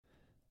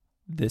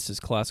This is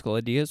Classical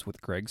Ideas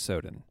with Greg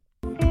Soden.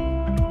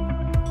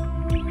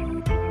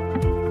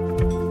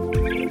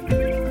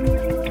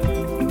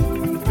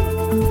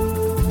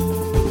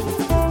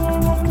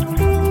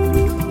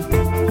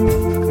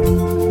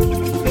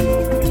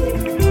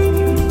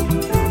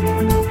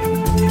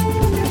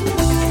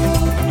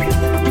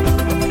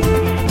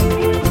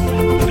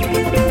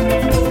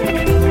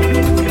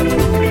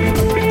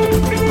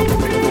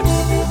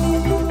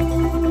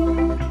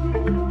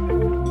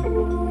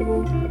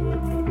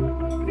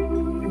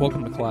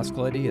 Welcome to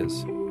Classical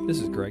Ideas. This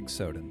is Greg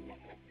Soden.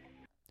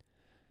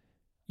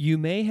 You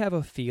may have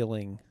a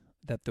feeling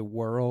that the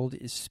world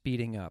is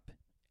speeding up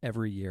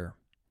every year,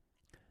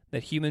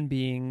 that human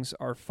beings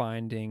are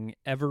finding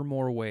ever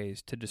more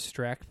ways to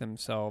distract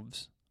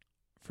themselves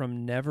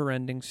from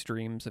never-ending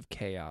streams of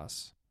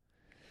chaos,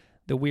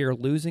 that we are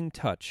losing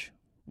touch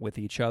with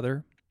each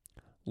other,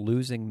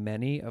 losing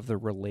many of the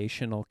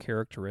relational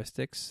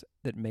characteristics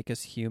that make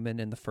us human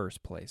in the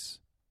first place.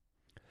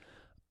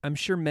 I'm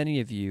sure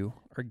many of you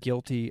are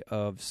guilty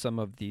of some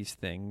of these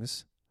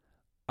things.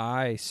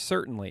 I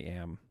certainly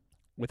am,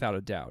 without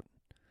a doubt.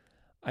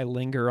 I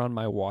linger on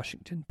my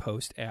Washington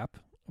Post app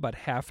about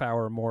half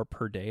hour more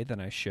per day than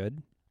I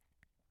should.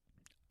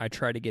 I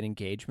try to get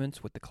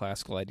engagements with the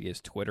Classical Ideas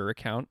Twitter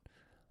account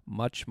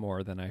much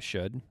more than I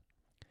should.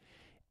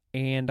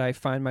 And I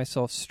find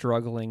myself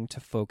struggling to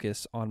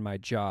focus on my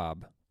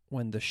job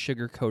when the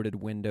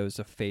sugar-coated windows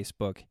of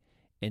Facebook,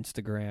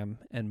 Instagram,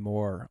 and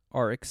more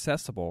are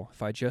accessible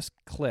if I just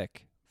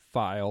click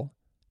File,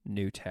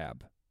 New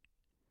Tab.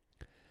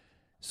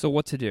 So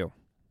what to do?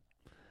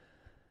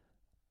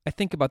 I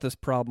think about this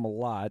problem a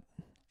lot,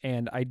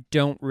 and I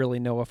don't really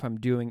know if I'm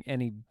doing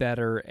any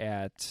better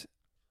at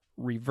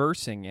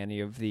reversing any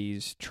of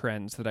these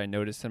trends that I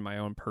notice in my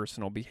own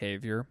personal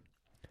behavior,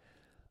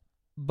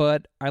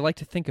 but I like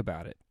to think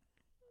about it.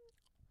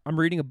 I'm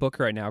reading a book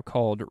right now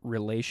called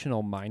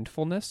Relational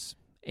Mindfulness,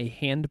 a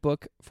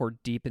handbook for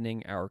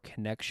deepening our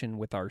connection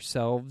with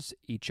ourselves,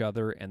 each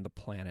other, and the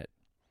planet.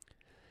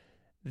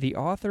 The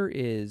author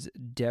is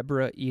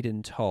Deborah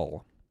Eden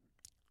Tull.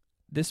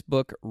 This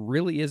book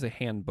really is a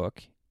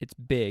handbook. It's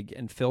big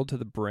and filled to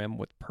the brim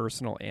with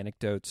personal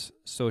anecdotes,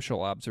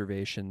 social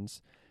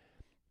observations,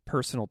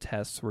 personal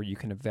tests where you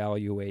can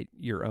evaluate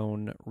your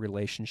own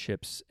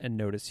relationships and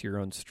notice your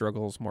own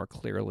struggles more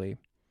clearly.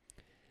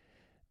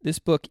 This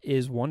book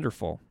is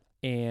wonderful,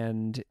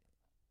 and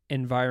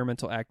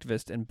environmental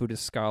activist and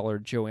Buddhist scholar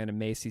Joanna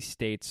Macy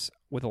states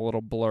with a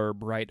little blurb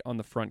right on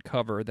the front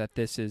cover that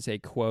this is a,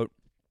 quote,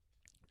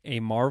 a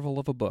marvel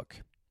of a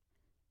book.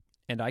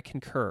 And I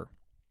concur.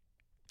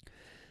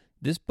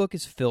 This book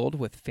is filled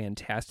with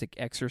fantastic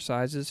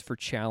exercises for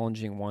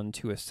challenging one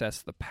to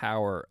assess the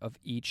power of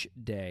each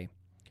day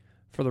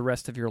for the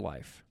rest of your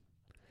life.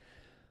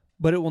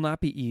 But it will not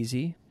be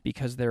easy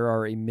because there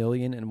are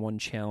 1,000,001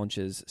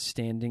 challenges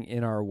standing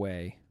in our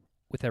way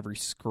with every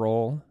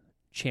scroll,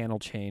 channel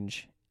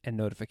change, and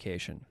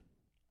notification.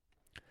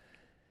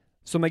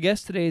 So my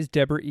guest today is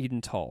Deborah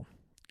Eden Tull.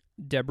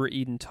 Deborah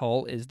Eden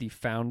Tull is the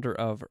founder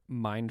of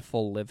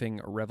Mindful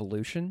Living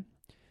Revolution.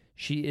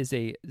 She is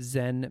a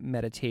Zen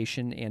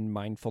meditation and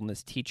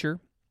mindfulness teacher,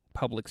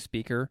 public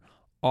speaker,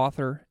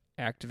 author,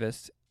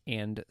 activist,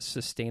 and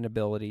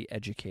sustainability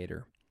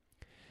educator.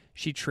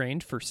 She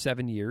trained for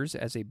 7 years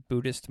as a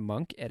Buddhist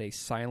monk at a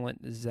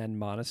silent Zen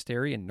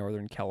monastery in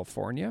Northern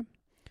California,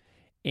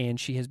 and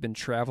she has been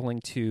traveling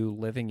to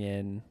living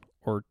in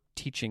or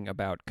teaching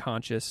about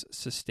conscious,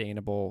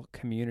 sustainable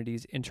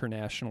communities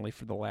internationally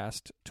for the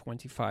last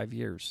 25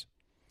 years.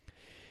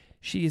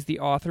 She is the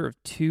author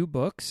of 2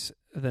 books,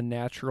 The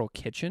Natural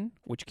Kitchen,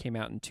 which came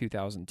out in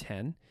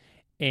 2010,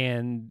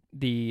 and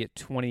the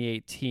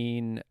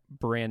 2018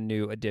 brand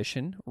new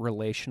edition,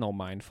 Relational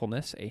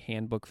Mindfulness, a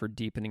handbook for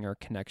deepening our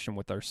connection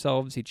with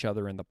ourselves, each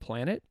other, and the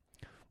planet,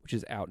 which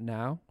is out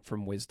now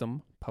from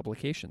Wisdom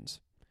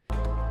Publications.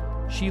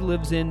 She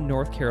lives in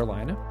North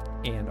Carolina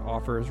and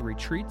offers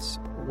retreats,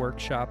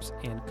 workshops,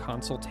 and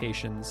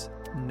consultations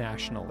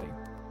nationally.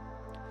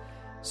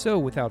 So,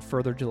 without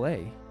further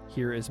delay,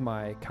 here is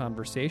my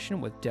conversation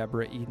with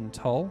Deborah Eden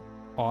Tull,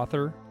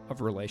 author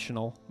of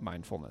Relational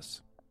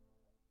Mindfulness.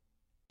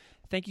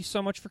 Thank you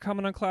so much for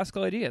coming on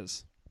Classical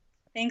Ideas.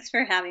 Thanks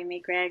for having me,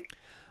 Greg.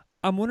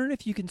 I'm wondering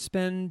if you can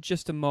spend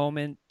just a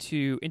moment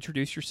to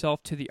introduce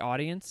yourself to the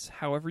audience,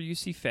 however you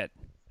see fit.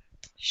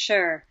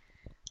 Sure.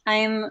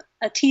 I'm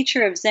a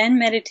teacher of Zen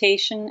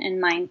meditation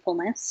and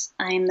mindfulness.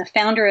 I'm the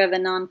founder of a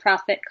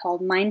nonprofit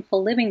called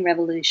Mindful Living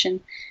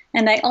Revolution,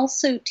 and I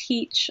also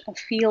teach a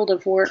field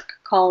of work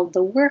called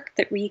The Work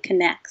That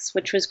Reconnects,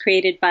 which was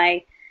created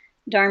by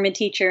Dharma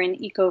teacher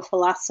and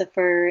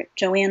eco-philosopher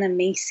Joanna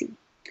Macy.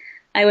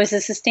 I was a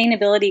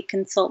sustainability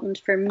consultant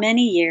for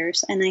many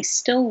years, and I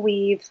still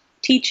weave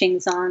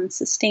teachings on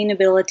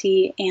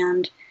sustainability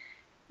and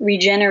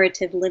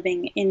regenerative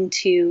living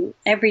into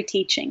every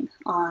teaching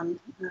on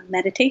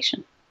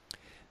meditation.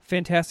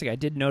 Fantastic. I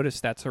did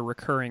notice that's a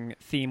recurring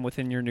theme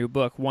within your new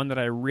book, one that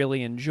I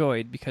really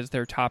enjoyed because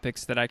they're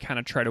topics that I kind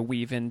of try to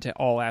weave into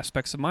all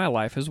aspects of my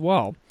life as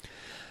well.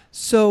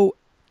 So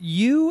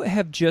you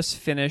have just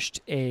finished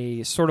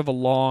a sort of a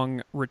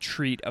long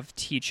retreat of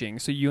teaching.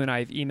 So you and I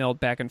have emailed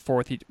back and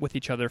forth with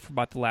each other for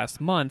about the last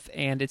month,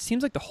 and it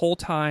seems like the whole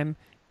time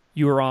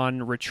you were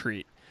on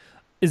retreat.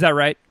 Is that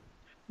right?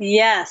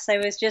 Yes, I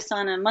was just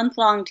on a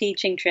month-long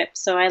teaching trip.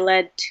 So I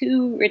led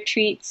two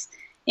retreats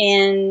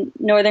in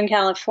Northern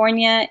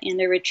California and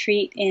a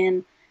retreat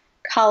in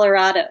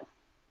Colorado.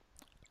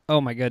 Oh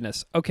my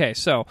goodness. Okay,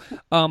 so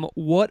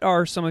what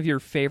are some of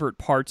your favorite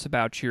parts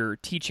about your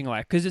teaching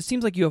life? Because it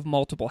seems like you have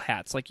multiple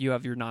hats. Like you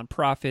have your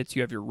nonprofits,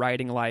 you have your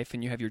writing life,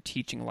 and you have your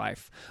teaching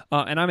life.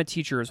 And I'm a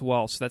teacher as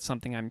well, so that's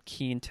something I'm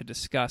keen to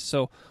discuss.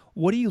 So,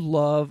 what do you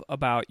love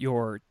about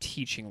your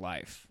teaching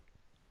life?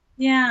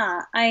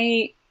 Yeah,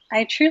 I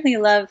truly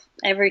love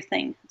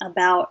everything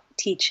about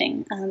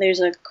teaching. There's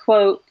a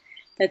quote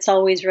that's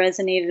always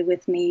resonated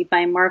with me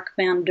by Mark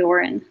Van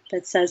Doren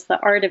that says, "The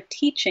art of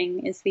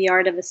teaching is the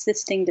art of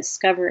assisting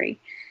discovery."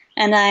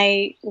 And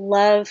I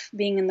love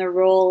being in the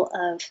role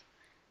of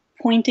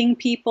pointing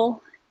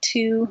people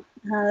to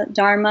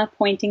Dharma,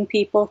 pointing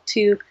people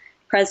to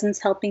presence,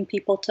 helping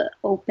people to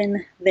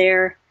open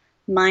their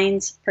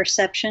mind's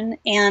perception,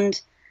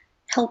 and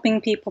helping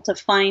people to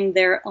find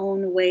their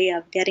own way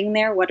of getting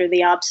there. What are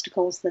the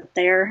obstacles that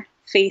they're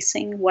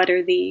facing? What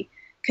are the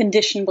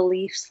conditioned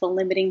beliefs, the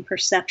limiting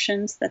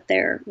perceptions that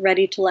they're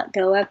ready to let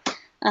go of?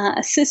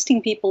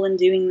 Assisting people in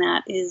doing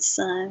that is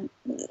an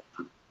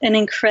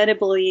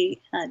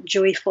incredibly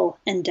joyful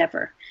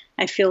endeavor.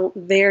 I feel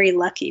very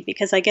lucky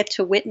because I get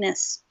to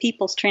witness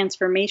people's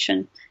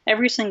transformation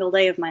every single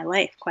day of my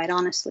life, quite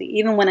honestly.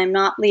 Even when I'm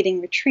not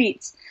leading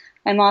retreats,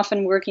 I'm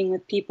often working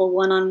with people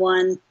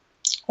one-on-one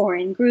or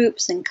in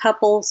groups and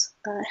couples,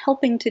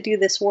 helping to do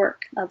this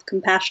work of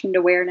compassionate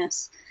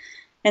awareness.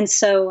 And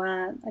so,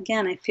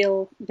 again, I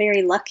feel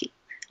very lucky.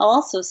 I'll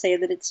also say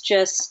that it's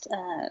just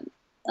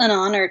an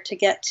honor to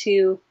get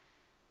to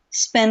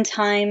spend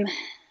time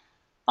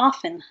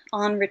often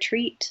on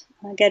retreat,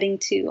 getting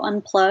to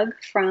unplug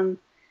from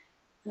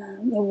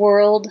the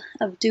world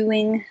of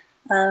doing,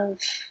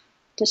 of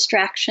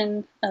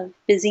distraction, of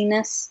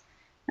busyness,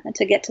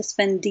 to get to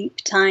spend deep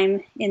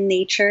time in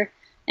nature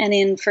and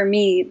in, for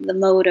me, the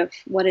mode of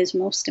what is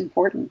most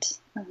important.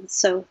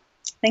 So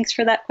thanks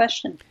for that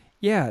question.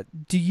 Yeah.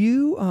 Do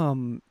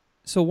you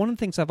so one of the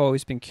things I've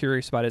always been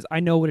curious about is I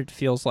know what it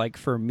feels like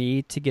for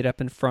me to get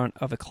up in front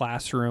of a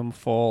classroom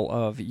full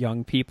of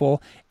young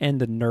people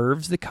and the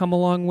nerves that come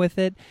along with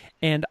it.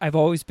 And I've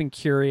always been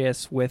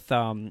curious with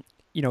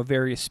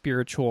various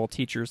spiritual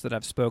teachers that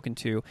I've spoken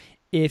to,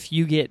 if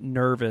you get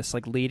nervous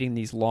like leading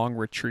these long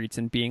retreats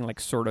and being like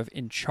sort of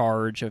in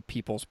charge of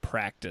people's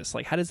practice.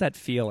 Like how does that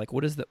feel? Like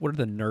what are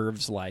the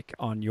nerves like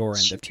on your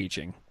end of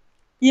teaching?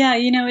 Yeah,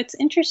 it's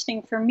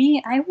interesting. For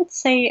me, I would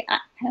say I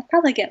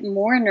probably get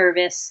more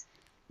nervous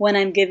when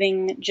I'm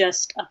giving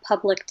just a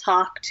public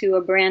talk to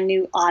a brand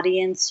new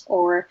audience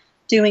or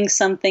doing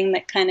something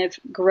that kind of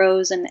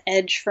grows an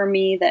edge for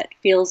me that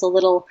feels a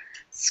little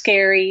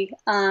scary.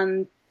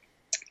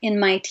 In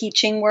my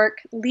teaching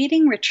work,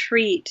 leading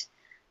retreat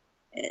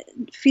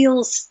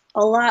feels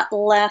a lot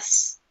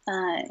less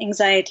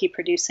anxiety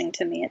producing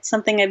to me. It's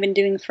something I've been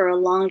doing for a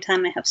long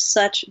time. I have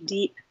such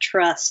deep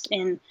trust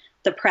in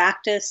the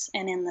practice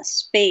and in the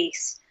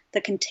space, the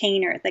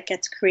container that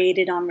gets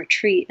created on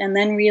retreat. And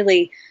then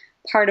really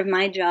part of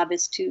my job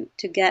is to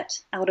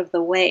get out of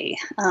the way.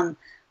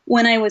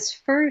 When I was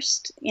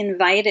first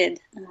invited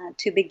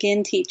to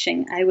begin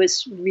teaching, I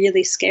was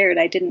really scared.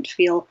 I didn't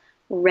feel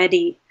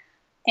ready.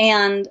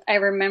 And I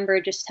remember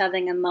just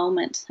having a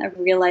moment of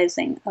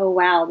realizing, oh,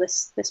 wow,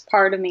 this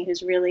part of me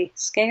who's really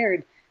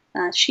scared,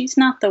 she's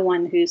not the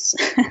one who's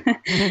going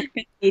to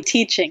be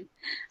teaching.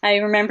 I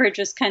remember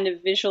just kind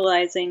of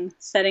visualizing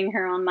setting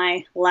her on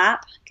my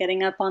lap,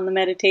 getting up on the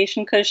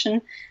meditation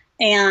cushion,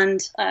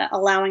 and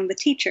allowing the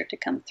teacher to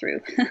come through,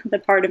 the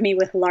part of me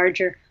with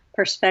larger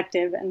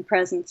perspective and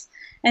presence.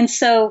 And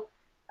so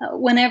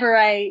whenever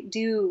I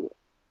do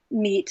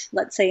meet,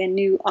 let's say, a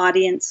new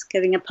audience,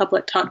 giving a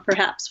public talk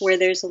perhaps, where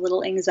there's a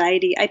little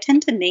anxiety, I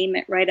tend to name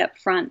it right up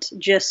front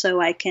just so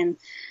I can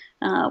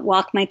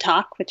walk my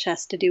talk, which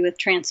has to do with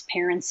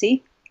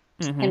transparency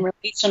and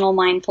relational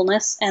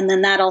mindfulness. And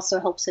then that also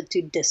helps it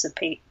to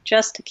dissipate,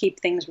 just to keep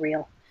things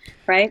real,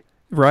 right?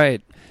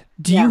 Right.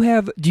 Do you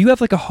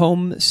have like a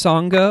home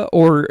sangha,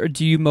 or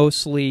do you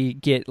mostly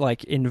get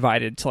like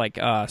invited to like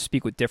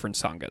speak with different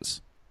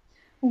sanghas?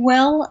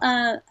 Well,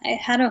 I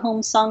had a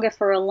home sangha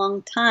for a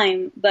long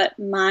time, but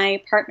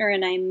my partner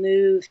and I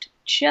moved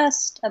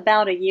just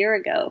about a year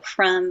ago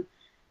from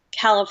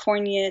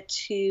California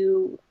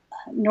to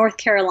North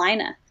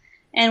Carolina,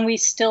 and we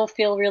still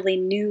feel really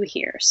new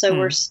here. So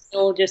we're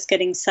still just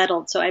getting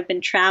settled. So I've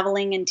been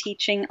traveling and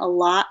teaching a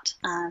lot.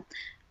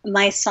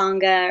 My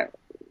sangha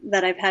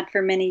that I've had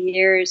for many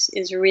years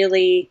is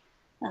really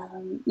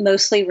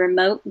mostly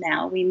remote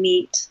now. We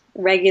meet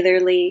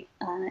regularly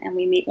and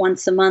we meet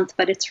once a month,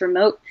 but it's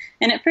remote.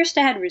 And at first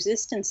I had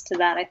resistance to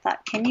that. I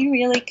thought, can you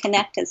really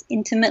connect as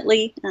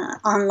intimately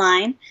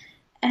online?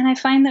 And I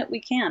find that we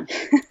can.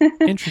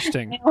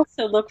 Interesting. I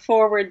also look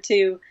forward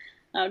to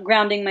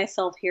grounding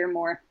myself here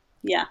more.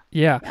 Yeah.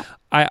 Yeah, Yeah.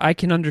 I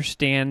can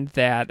understand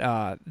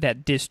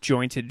that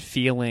disjointed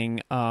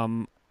feeling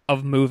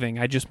of moving.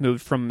 I just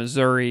moved from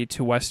Missouri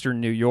to Western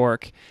New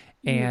York,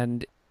 Mm.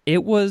 and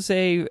it was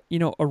a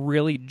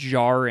really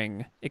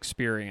jarring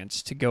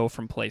experience to go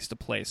from place to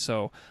place.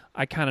 So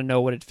I kind of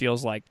know what it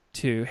feels like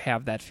to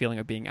have that feeling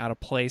of being out of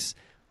place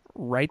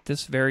right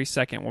this very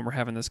second when we're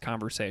having this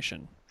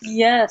conversation.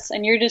 Yes,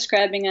 and you're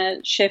describing a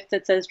shift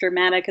that's as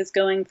dramatic as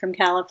going from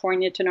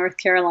California to North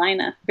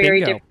Carolina.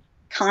 Very Bingo. different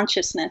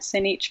consciousness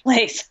in each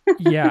place.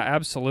 Yeah,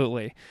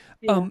 absolutely.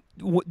 Yeah.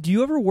 Do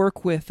you ever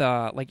work with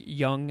like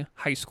young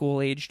high school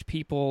aged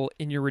people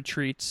in your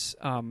retreats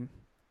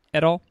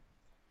at all?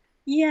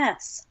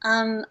 Yes,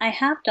 I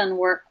have done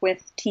work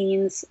with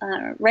teens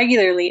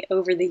regularly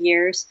over the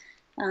years,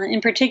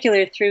 in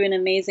particular through an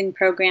amazing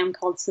program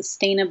called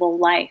Sustainable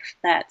Life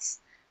that's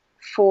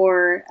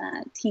for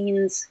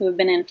teens who have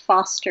been in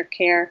foster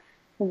care,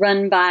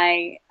 run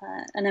by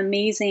an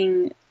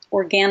amazing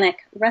organic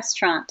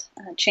restaurant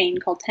chain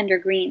called Tender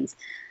Greens.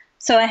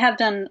 So I have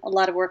done a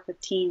lot of work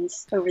with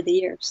teens over the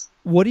years.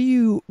 What are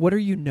you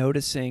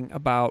noticing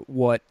about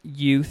what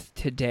youth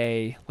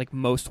today like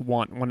most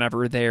want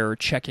whenever they're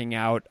checking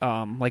out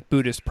like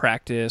Buddhist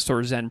practice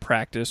or Zen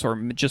practice or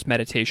just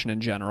meditation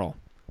in general?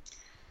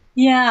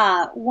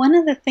 Yeah, one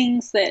of the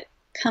things that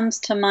comes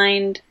to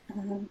mind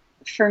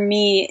for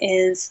me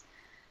is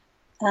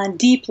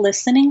deep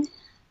listening.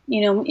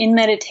 You know, in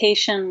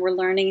meditation, we're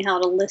learning how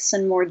to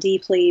listen more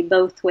deeply,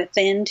 both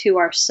within to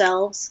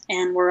ourselves,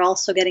 and we're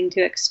also getting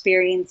to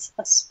experience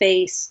a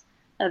space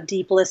of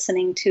deep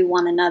listening to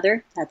one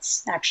another.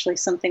 That's actually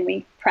something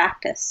we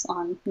practice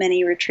on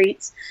many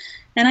retreats.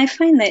 And I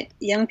find that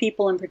young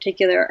people in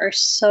particular are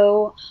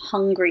so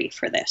hungry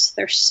for this.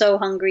 They're so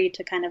hungry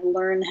to kind of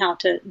learn how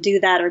to do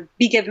that or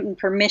be given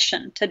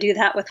permission to do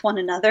that with one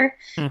another.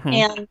 Hmm.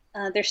 And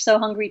they're so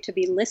hungry to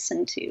be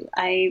listened to.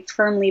 I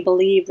firmly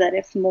believe that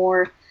if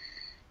more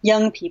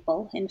young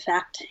people, in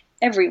fact,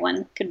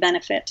 everyone could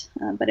benefit,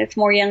 but if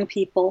more young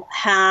people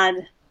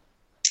had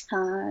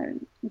uh,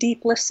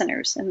 deep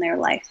listeners in their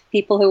life,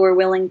 people who were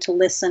willing to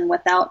listen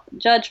without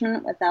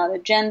judgment, without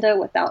agenda,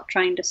 without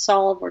trying to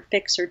solve or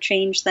fix or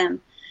change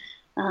them,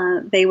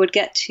 they would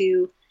get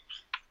to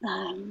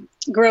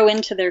grow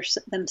into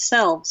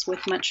themselves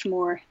with much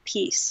more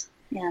peace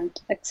and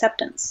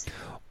acceptance.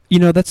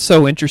 That's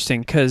so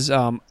interesting because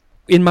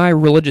in my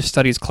religious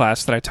studies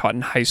class that I taught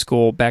in high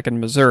school back in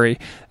Missouri,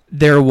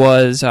 there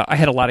was I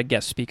had a lot of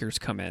guest speakers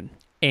come in,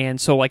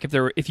 and so like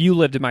if you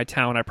lived in my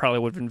town, I probably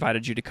would have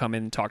invited you to come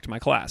in and talk to my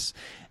class.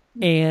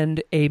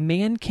 And a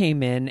man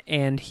came in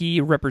and he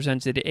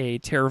represented a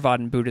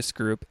Theravadan Buddhist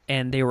group,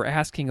 and they were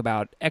asking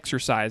about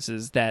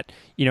exercises that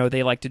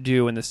they like to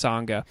do in the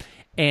Sangha.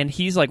 And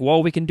he's like,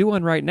 well, we can do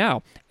one right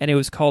now. And it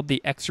was called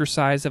the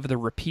exercise of the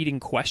repeating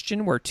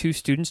question, where two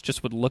students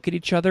just would look at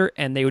each other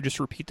and they would just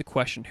repeat the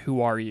question,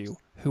 who are you?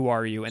 Who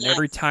are you? And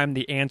every Yes. time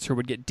the answer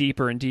would get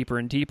deeper and deeper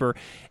and deeper.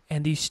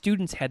 And these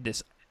students had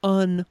this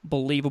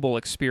unbelievable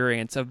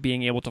experience of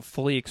being able to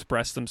fully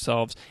express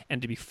themselves and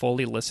to be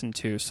fully listened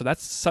to. So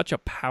that's such a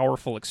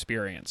powerful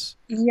experience.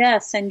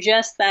 Yes, and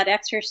just that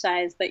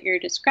exercise that you're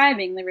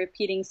describing, the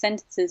repeating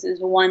sentences, is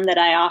one that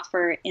I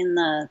offer in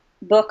the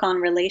book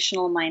on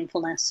relational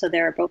mindfulness. So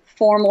there are both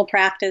formal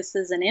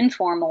practices and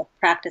informal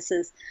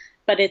practices,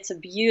 but it's a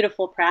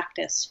beautiful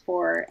practice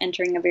for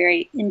entering a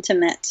very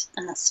intimate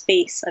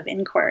space of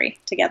inquiry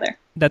together.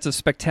 That's a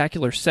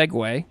spectacular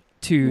segue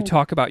to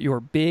talk about your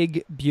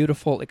big,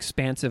 beautiful,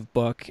 expansive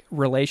book,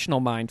 Relational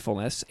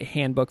Mindfulness, a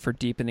handbook for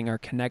deepening our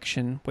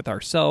connection with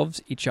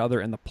ourselves, each other,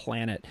 and the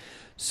planet.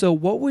 So,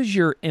 what was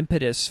your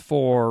impetus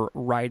for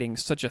writing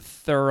such a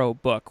thorough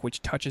book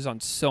which touches on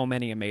so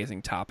many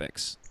amazing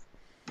topics?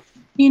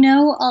 You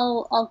know,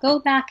 I'll go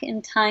back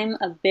in time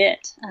a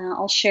bit.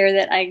 I'll share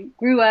that I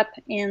grew up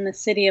in the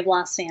city of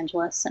Los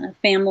Angeles in a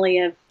family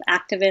of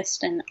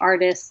activists and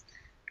artists.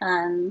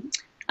 Um,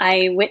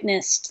 I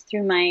witnessed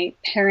through my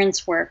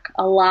parents' work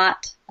a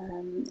lot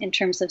in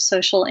terms of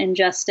social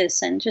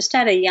injustice, and just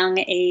at a young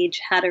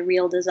age had a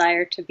real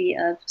desire to be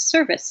of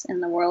service in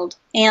the world.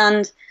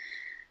 And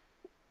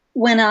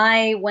when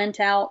I went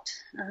out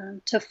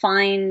to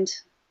find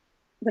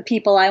the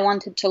people I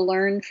wanted to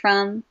learn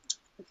from,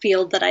 the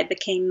field that I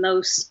became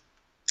most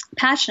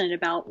passionate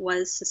about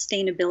was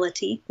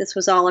sustainability. This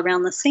was all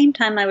around the same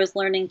time I was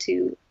learning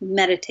to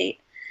meditate.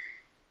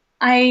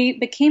 I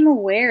became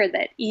aware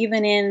that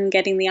even in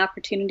getting the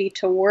opportunity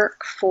to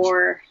work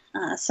for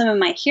some of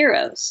my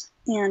heroes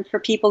and for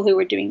people who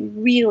were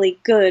doing really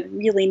good,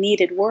 really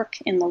needed work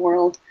in the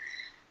world,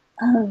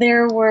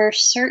 there were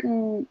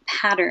certain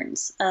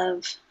patterns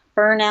of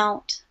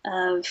burnout,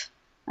 of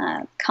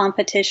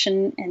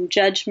competition and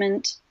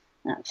judgment,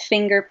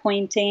 finger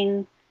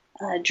pointing,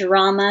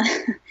 drama,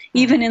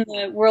 even in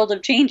the world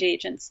of change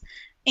agents.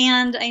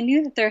 And I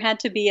knew that there had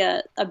to be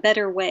a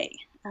better way,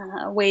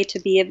 a way to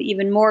be of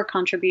even more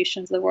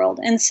contribution to the world.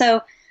 And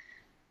so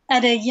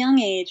at a young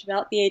age,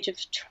 about the age of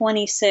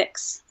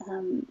 26,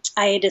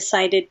 I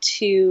decided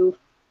to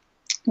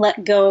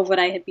let go of what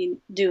I had been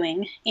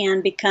doing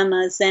and become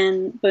a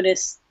Zen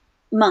Buddhist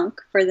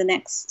monk for the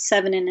next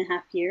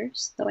 7.5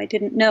 years, though I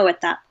didn't know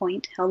at that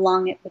point how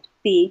long it would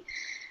be.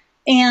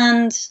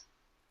 And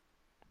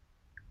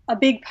a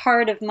big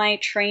part of my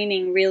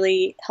training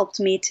really helped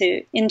me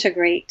to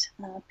integrate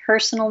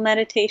personal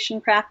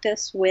meditation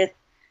practice with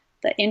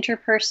the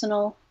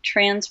interpersonal,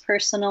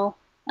 transpersonal,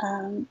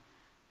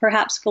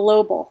 perhaps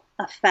global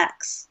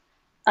effects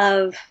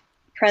of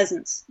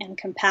presence and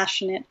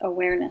compassionate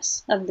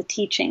awareness of the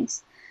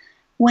teachings.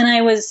 When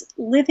I was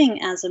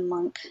living as a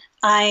monk,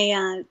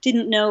 I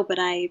didn't know, but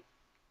I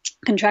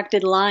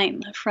contracted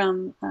Lyme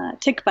from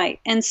tick bite.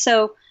 And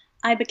so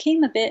I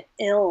became a bit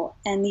ill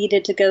and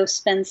needed to go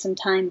spend some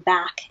time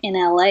back in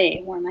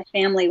LA where my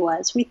family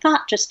was. We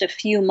thought just a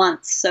few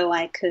months so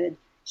I could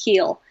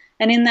heal.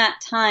 And in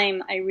that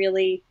time, I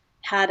really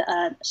had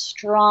a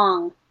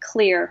strong,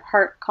 clear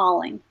heart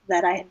calling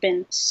that I had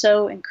been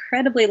so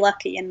incredibly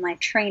lucky in my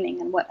training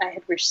and what I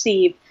had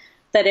received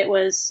that it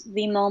was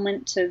the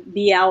moment to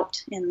be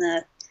out in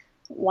the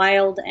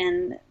wild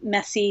and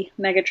messy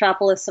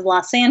megatropolis of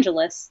Los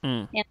Angeles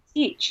and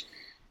teach.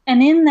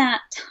 And in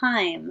that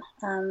time,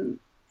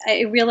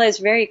 I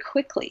realized very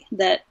quickly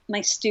that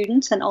my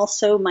students and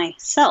also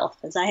myself,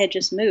 as I had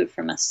just moved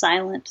from a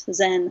silent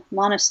Zen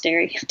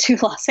monastery to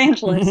Los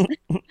Angeles,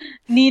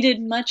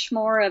 needed much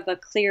more of a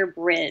clear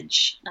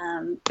bridge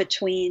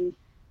between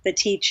the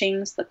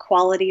teachings, the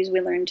qualities we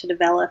learned to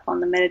develop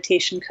on the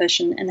meditation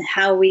cushion, and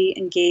how we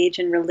engage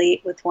and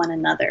relate with one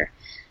another,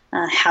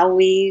 how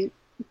we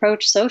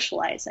approach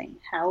socializing,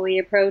 how we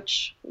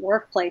approach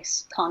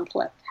workplace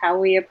conflict, how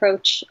we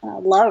approach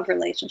love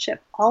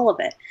relationship, all of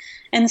it.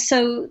 And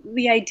so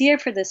the idea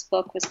for this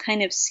book was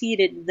kind of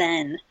seeded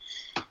then.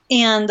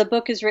 And the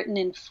book is written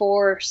in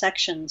 4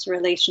 sections: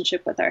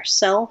 relationship with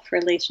ourself,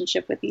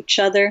 relationship with each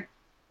other,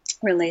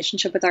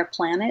 relationship with our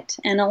planet,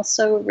 and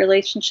also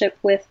relationship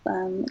with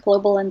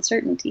global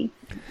uncertainty.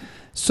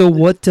 So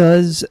what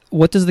does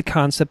the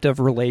concept of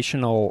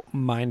relational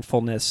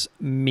mindfulness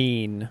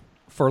mean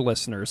for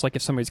listeners? Like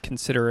if somebody's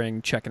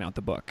considering checking out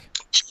the book.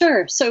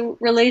 Sure. So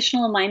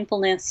relational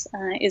mindfulness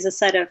is a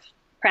set of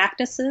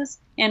practices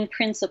and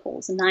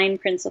principles, 9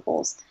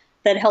 principles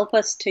that help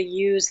us to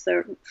use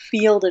the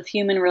field of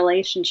human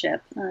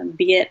relationship,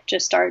 be it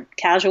just our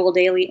casual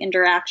daily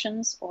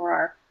interactions or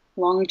our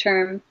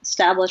long-term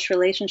established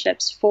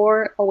relationships,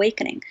 for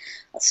awakening.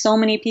 So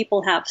many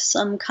people have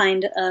some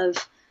kind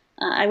of,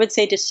 I would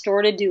say,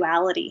 distorted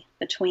duality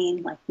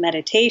between like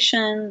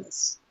meditation,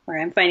 where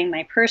I'm finding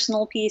my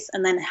personal peace,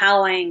 and then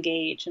how I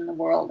engage in the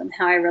world and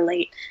how I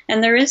relate.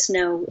 And there is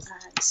no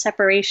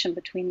separation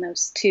between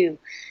those two.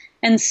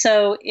 And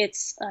so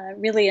it's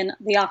really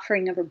the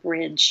offering of a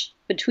bridge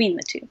between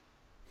the two.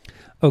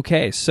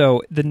 Okay,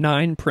 so the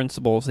 9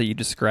 principles that you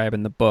describe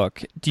in the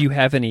book, do you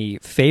have any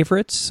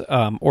favorites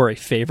or a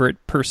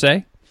favorite per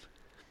se?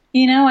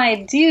 You know,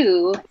 I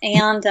do,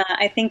 and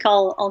I think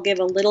I'll give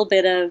a little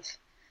bit of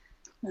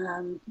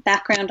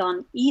background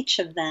on each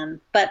of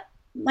them. But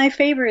my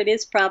favorite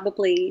is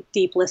probably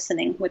deep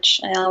listening,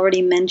 which I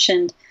already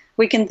mentioned.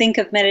 We can think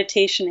of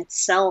meditation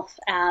itself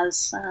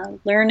as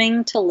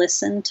learning to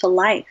listen to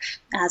life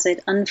as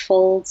it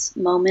unfolds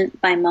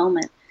moment by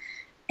moment.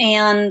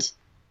 And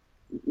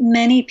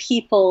many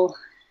people,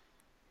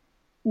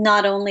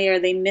 not only are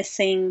they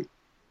missing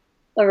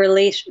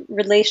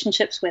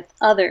relationships with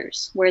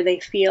others where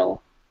they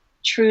feel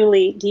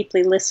truly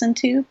deeply listened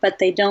to, but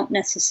they don't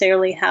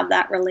necessarily have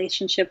that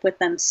relationship with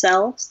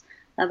themselves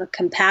of a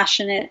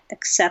compassionate,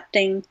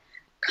 accepting,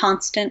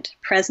 constant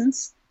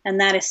presence. And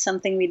that is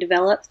something we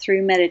develop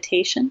through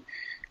meditation.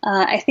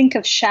 I think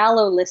of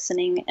shallow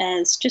listening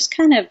as just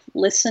kind of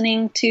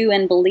listening to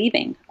and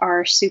believing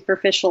our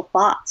superficial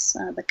thoughts,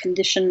 the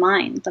conditioned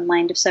mind, the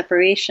mind of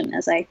separation,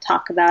 as I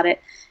talk about it,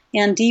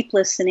 and deep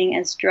listening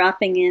as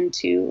dropping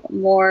into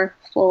more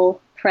full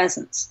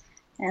presence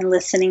and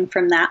listening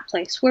from that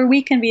place where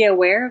we can be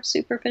aware of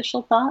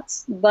superficial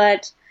thoughts,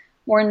 but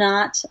we're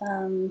not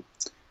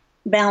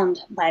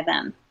bound by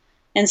them.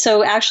 And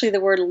so actually the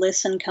word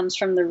listen comes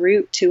from the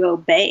root to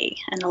obey.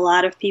 And a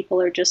lot of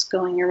people are just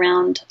going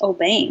around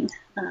obeying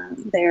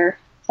their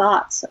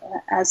thoughts,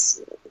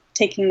 as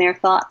taking their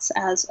thoughts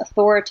as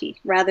authority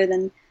rather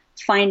than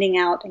finding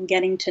out and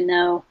getting to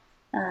know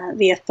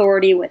the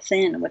authority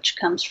within, which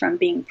comes from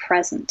being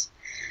present.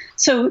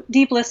 So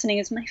deep listening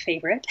is my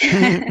favorite.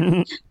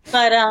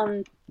 But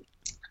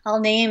I'll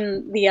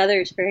name the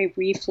others very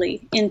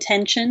briefly.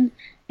 Intention.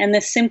 And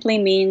this simply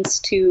means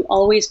to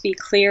always be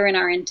clear in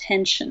our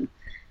intention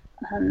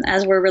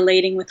as we're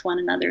relating with one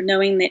another,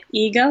 knowing that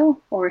ego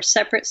or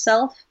separate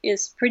self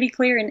is pretty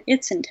clear in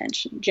its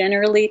intention,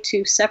 generally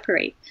to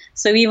separate.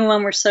 So even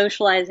when we're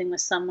socializing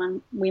with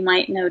someone, we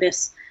might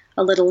notice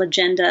a little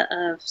agenda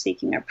of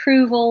seeking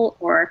approval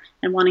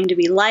and wanting to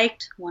be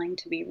liked, wanting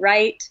to be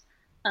right,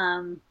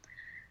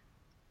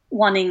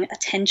 wanting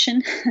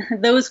attention.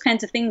 Those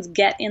kinds of things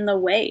get in the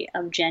way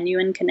of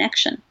genuine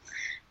connection.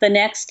 The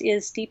next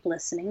is deep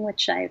listening,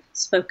 which I've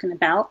spoken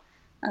about.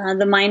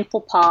 The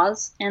mindful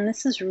pause, and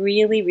this is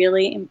really,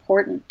 really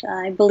important.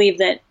 I believe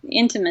that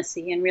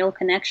intimacy and real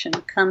connection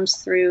comes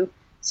through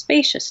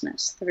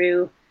spaciousness,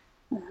 through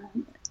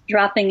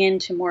dropping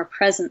into more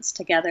presence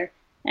together.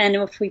 And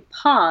if we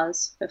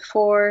pause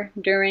before,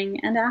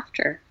 during, and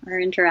after our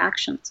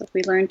interactions, if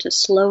we learn to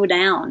slow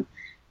down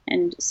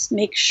and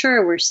make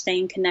sure we're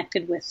staying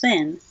connected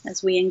within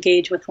as we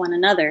engage with one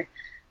another,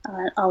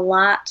 a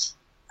lot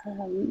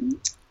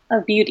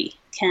of beauty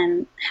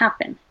can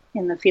happen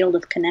in the field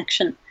of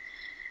connection.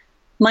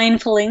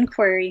 Mindful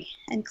inquiry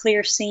and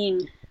clear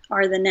seeing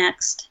are the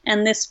next.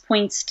 And this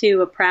points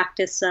to a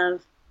practice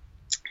of,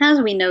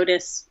 as we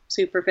notice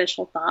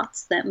superficial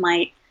thoughts that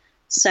might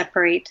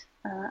separate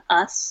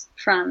us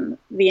from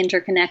the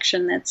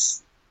interconnection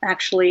that's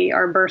actually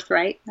our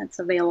birthright that's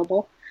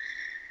available,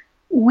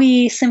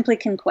 we simply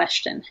can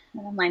question.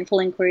 Mindful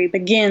inquiry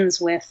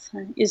begins with,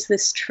 is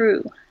this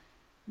true?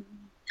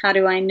 How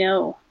do I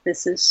know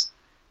this is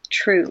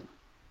true?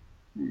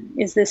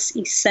 Is this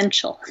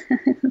essential?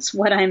 Is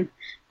what I'm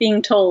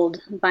being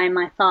told by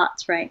my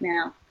thoughts right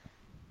now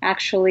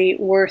actually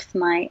worth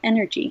my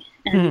energy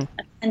and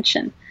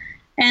attention?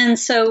 And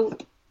so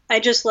I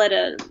just led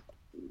a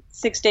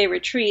 6-day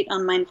retreat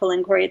on mindful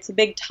inquiry. It's a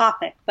big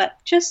topic, but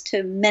just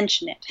to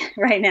mention it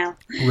right now.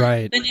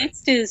 Right. The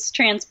next is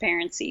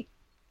transparency.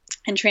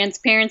 And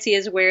transparency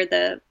is where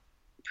the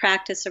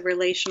practice of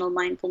relational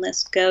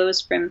mindfulness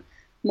goes from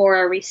more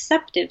our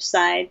receptive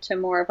side to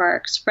more of our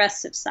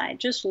expressive side,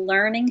 just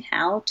learning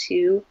how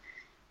to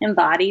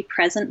embody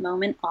present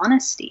moment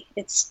honesty.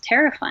 It's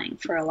terrifying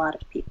for a lot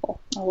of people.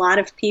 A lot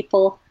of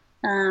people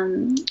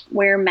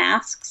wear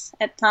masks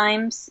at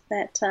times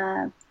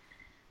that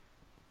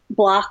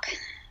block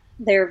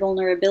their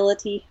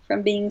vulnerability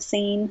from being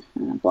seen,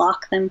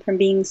 block them from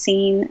being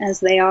seen as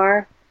they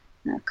are,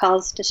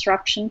 cause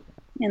disruption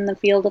in the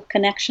field of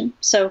connection.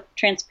 So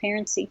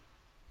transparency.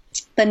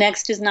 The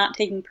next is not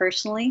taking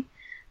personally.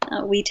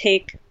 We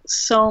take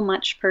so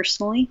much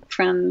personally,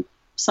 from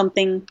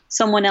something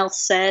someone else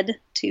said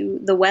to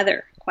the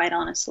weather, quite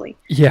honestly.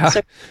 Yeah.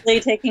 So really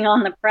taking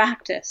on the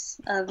practice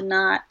of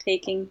not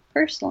taking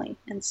personally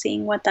and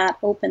seeing what that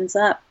opens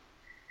up.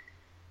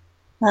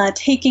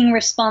 Taking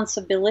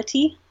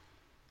responsibility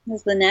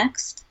is the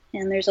next,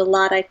 and there's a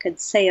lot I could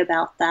say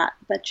about that,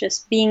 but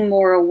just being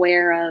more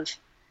aware of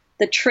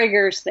the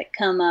triggers that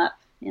come up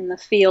in the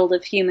field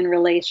of human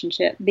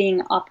relationship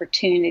being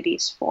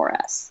opportunities for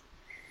us.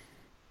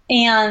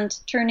 And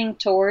turning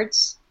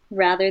towards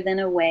rather than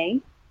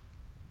away.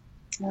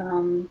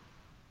 And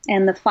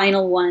the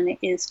final one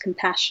is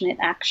compassionate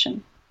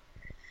action.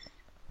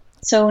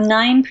 So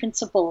 9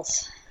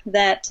 principles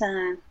that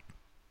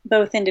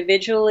both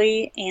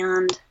individually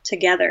and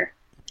together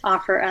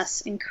offer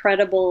us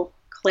incredible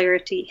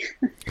clarity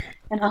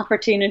and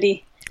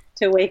opportunity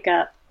to wake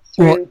up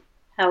through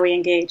how we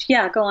engage.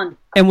 Yeah, go on.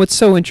 And what's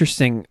so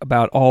interesting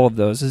about all of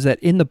those is that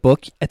in the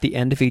book, at the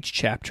end of each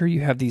chapter,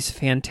 you have these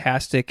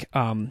fantastic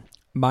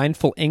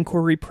mindful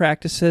inquiry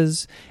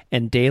practices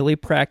and daily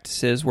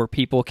practices where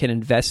people can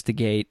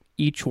investigate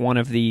each one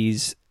of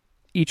these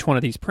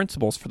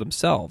principles for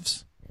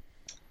themselves.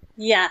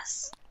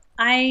 Yes,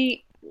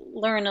 I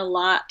learn a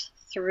lot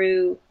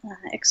through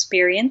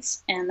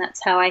experience, and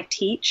that's how I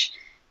teach.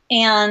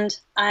 And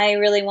I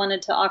really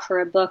wanted to offer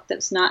a book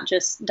that's not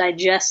just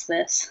digest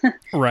this,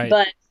 right,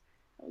 but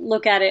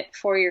look at it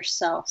for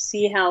yourself.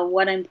 See how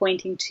what I'm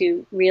pointing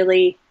to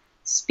really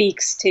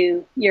speaks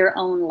to your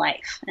own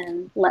life,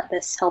 and let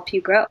this help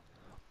you grow.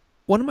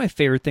 One of my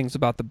favorite things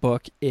about the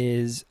book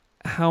is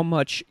how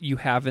much you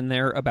have in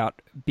there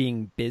about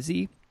being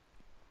busy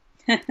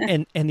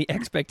and the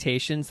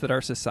expectations that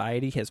our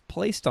society has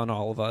placed on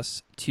all of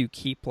us to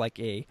keep like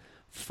a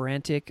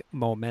frantic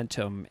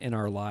momentum in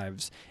our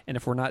lives, and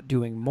if we're not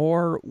doing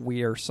more,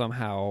 we are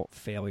somehow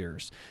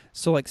failures.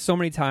 So like so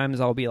many times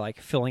I'll be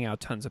like filling out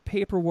tons of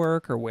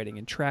paperwork or waiting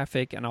in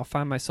traffic, and I'll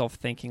find myself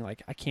thinking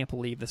like, I can't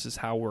believe this is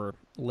how we're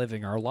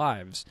living our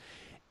lives.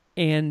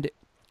 And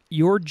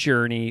your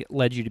journey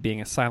led you to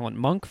being a silent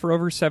monk for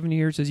over 7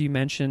 years, as you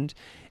mentioned,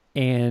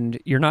 and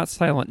you're not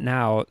silent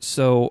now.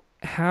 So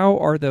how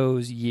are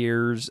those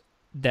years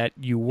that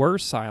you were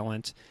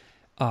silent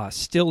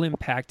still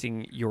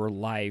impacting your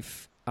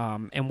life,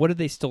 and what do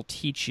they still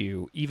teach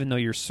you, even though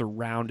you're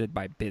surrounded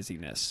by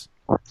busyness?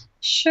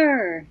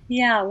 Sure.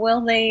 Yeah.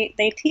 Well,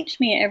 they teach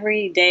me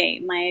every day.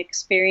 My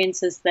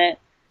experience is that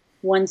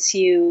once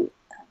you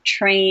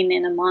train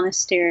in a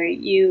monastery,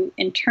 you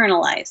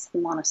internalize the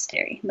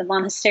monastery. The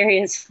monastery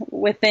is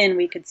within,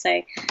 we could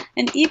say.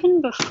 And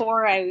even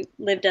before I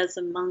lived as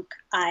a monk,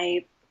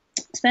 I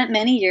spent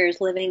many years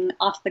living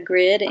off the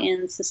grid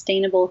in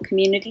sustainable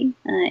community,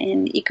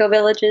 in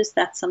eco-villages.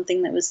 That's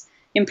something that was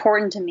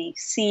important to me,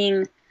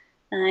 seeing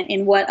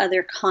in what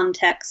other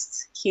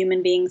contexts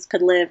human beings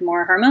could live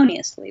more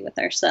harmoniously with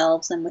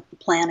ourselves and with the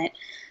planet.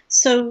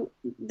 So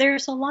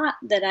there's a lot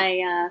that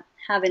I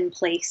have in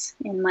place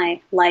in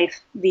my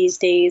life these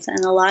days,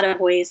 and a lot of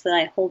ways that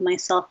I hold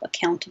myself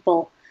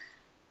accountable.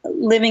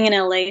 Living in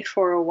LA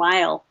for a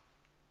while,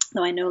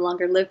 though I no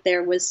longer live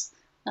there, was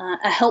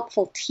a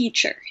helpful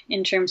teacher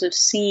in terms of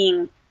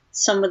seeing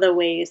some of the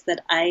ways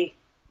that I,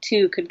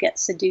 too, could get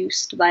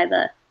seduced by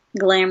the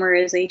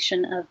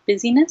glamorization of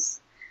busyness.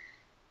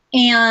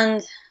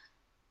 And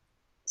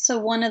So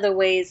one of the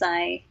ways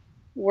I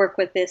work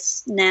with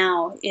this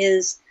now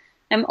is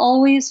I'm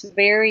always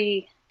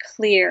very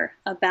clear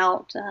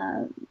about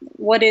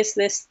what is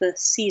this the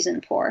season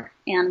for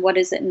and what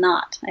is it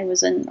not. I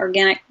was an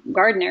organic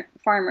gardener,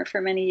 farmer for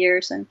many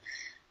years, and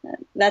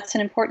that's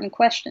an important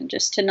question,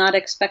 just to not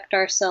expect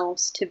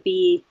ourselves to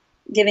be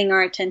giving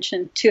our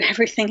attention to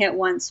everything at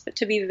once, but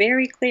to be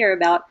very clear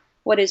about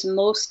what is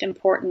most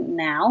important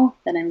now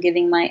that I'm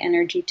giving my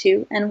energy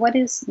to and what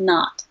is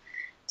not.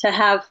 To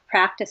have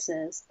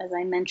practices, as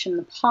I mentioned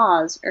the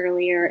pause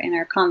earlier in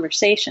our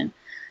conversation,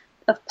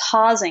 of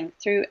pausing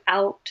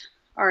throughout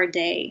our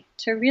day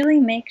to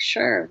really make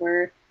sure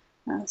we're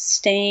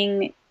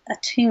staying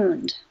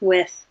attuned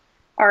with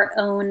our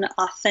own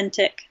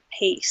authentic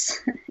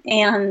pace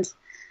and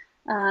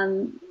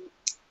um,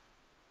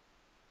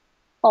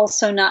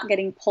 also not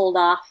getting pulled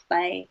off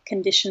by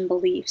conditioned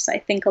beliefs. I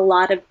think a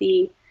lot of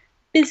the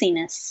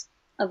busyness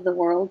of the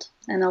world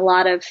and a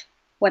lot of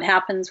what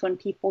happens when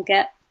people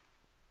get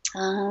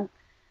uh,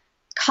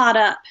 caught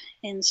up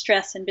in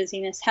stress and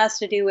busyness has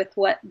to do with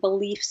what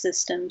belief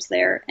systems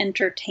they're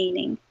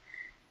entertaining.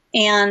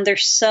 And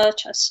there's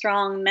such a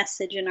strong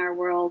message in our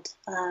world.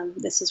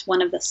 This is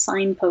one of the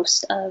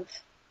signposts of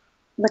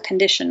the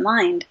conditioned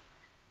mind.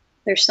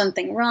 There's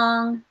something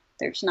wrong.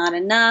 There's not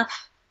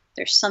enough.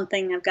 There's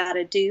something I've got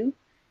to do.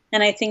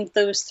 And I think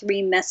those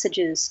three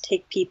messages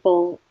take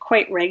people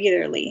quite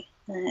regularly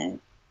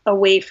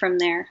away from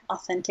their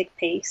authentic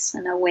pace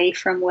and away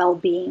from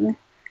well-being,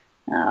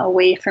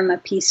 away from a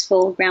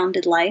peaceful,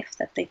 grounded life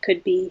that they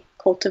could be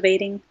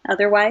cultivating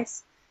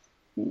otherwise.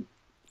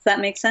 Does that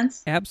make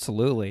sense?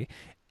 Absolutely.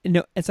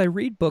 As I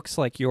read books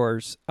like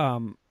yours,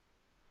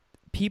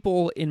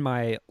 people in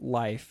my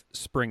life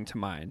spring to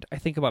mind. I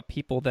think about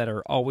people that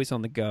are always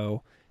on the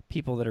go,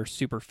 people that are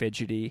super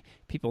fidgety,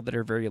 people that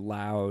are very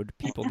loud,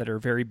 people that are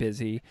very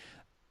busy.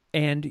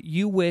 And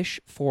you wish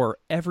for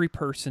every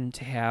person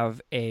to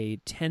have a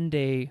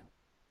 10-day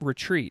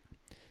retreat.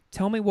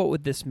 Tell me, what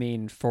would this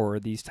mean for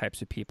these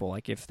types of people?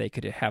 Like if they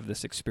could have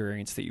this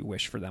experience that you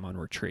wish for them on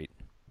retreat.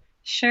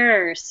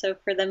 Sure. So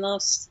for the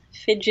most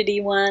fidgety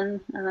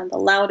one, the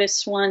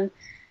loudest one,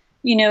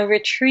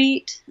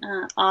 retreat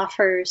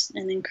offers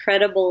an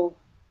incredible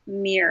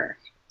mirror,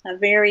 a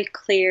very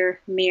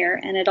clear mirror,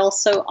 and it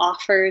also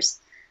offers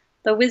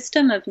the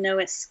wisdom of no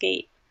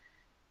escape.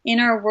 In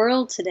our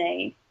world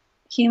today,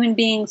 human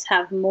beings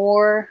have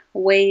more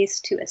ways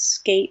to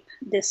escape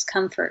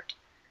discomfort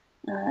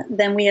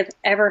than we have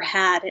ever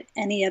had at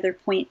any other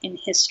point in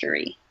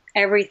history.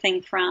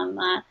 Everything from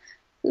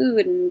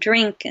food and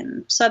drink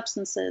and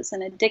substances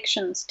and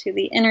addictions to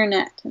the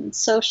internet and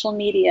social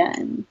media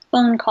and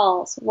phone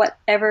calls,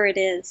 whatever it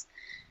is.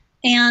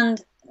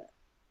 And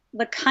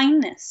the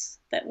kindness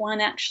that one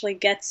actually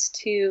gets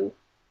to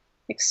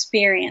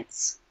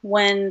experience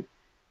when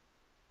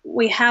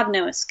we have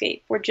no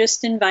escape. We're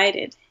just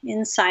invited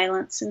in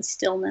silence and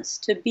stillness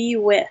to be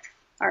with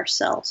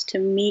ourselves, to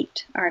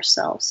meet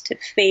ourselves, to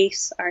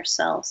face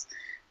ourselves.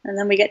 And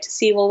then we get to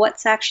see, well,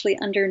 what's actually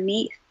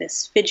underneath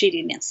this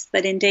fidgetiness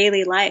that in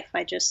daily life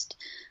I just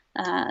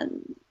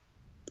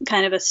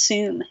kind of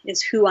assume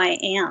is who I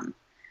am.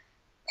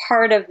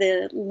 Part of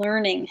the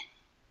learning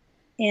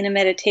in a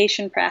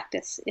meditation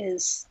practice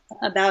is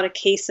about a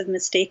case of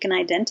mistaken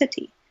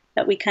identity,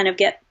 that we kind of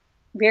get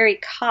very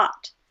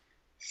caught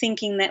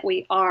thinking that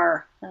we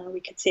are, we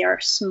could say,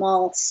 our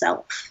small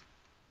self.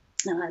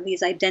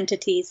 These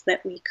identities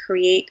that we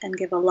create and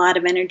give a lot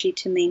of energy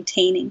to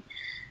maintaining.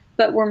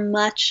 But we're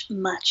much,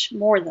 much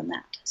more than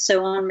that.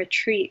 So on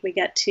retreat, we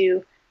get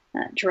to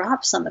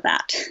drop some of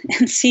that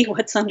and see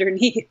what's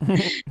underneath,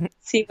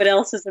 see what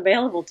else is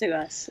available to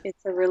us.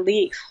 It's a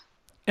relief.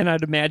 And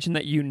I'd imagine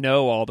that you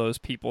know all those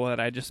people that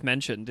I just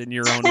mentioned in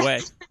your own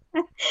way.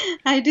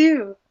 I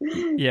do.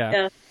 Yeah.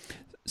 Yeah.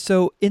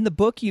 So in the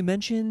book, you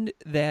mentioned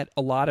that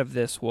a lot of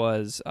this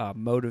was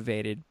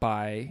motivated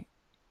by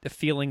the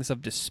feelings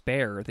of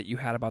despair that you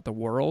had about the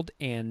world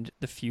and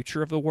the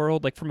future of the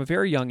world, like from a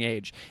very young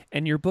age.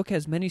 And your book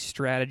has many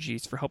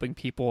strategies for helping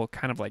people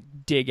kind of like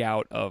dig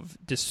out of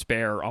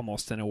despair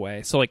almost in a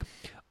way. So like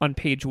on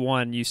page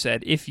 1, you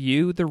said, if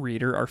you, the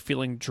reader, are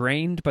feeling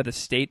drained by the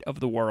state of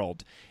the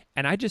world.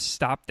 And I just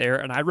stopped there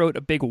and I wrote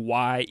a big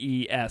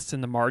YES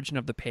in the margin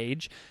of the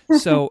page.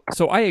 So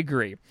I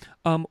agree.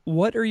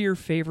 What are your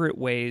favorite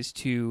ways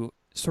to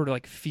sort of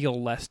like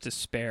feel less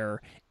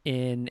despair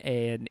in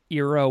an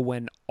era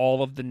when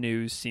all of the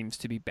news seems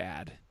to be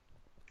bad?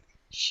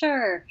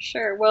 Sure,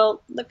 sure.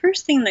 Well, the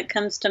first thing that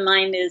comes to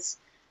mind is,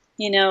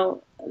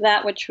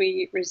 that which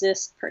we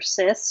resist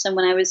persists. And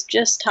when I was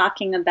just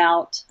talking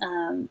about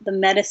the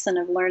medicine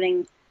of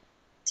learning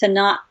to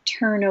not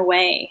turn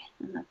away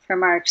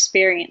from our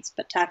experience,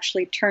 but to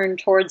actually turn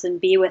towards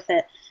and be with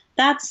it,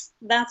 that's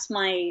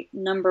my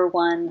number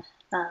one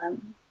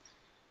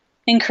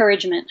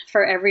encouragement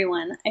for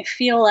everyone. I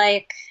feel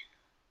like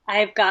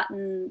I've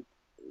gotten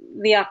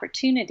the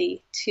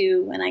opportunity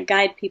to, and I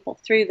guide people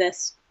through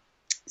this,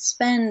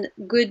 spend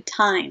good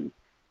time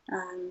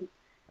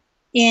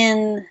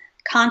in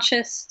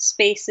conscious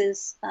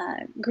spaces,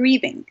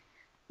 grieving,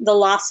 the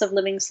loss of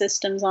living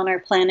systems on our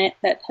planet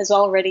that has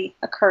already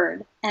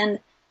occurred. And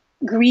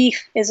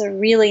grief is a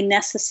really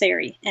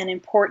necessary and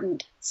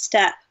important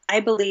step,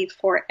 I believe,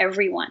 for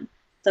everyone.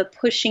 The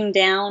pushing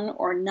down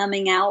or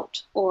numbing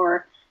out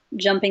or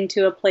jumping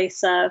to a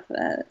place of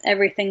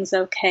everything's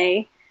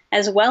okay,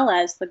 as well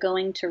as the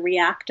going to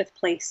reactive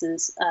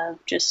places of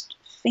just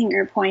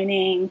finger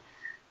pointing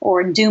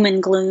or doom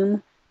and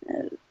gloom.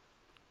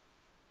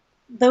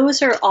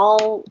 Those are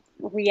all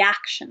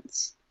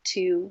reactions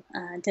to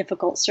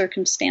difficult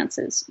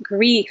circumstances.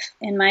 Grief,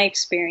 in my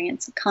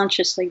experience,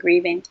 consciously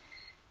grieving,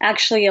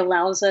 actually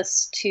allows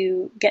us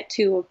to get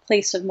to a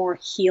place of more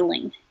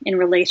healing in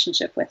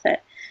relationship with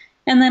it.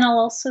 And then I'll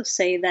also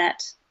say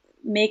that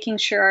making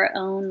sure our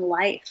own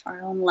life,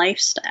 our own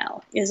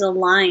lifestyle is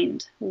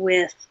aligned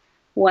with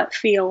what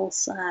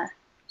feels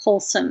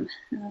wholesome,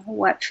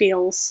 what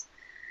feels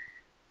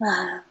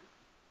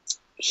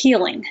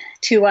healing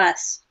to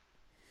us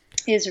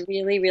is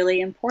really, really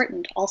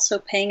important. Also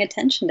paying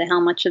attention to how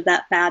much of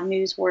that bad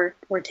news we're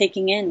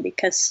taking in,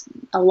 because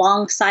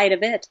alongside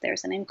of it,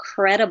 there's an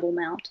incredible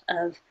amount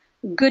of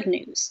good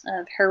news,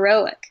 of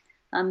heroic,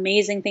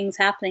 amazing things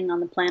happening on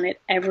the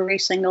planet every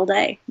single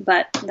day.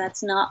 But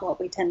that's not what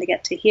we tend to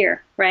get to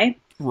hear, right?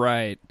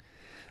 Right.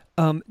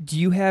 Do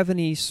you have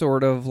any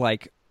sort of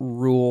like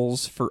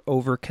rules for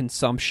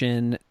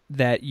overconsumption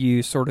that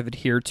you sort of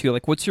adhere to?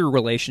 Like, what's your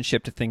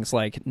relationship to things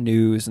like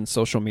news and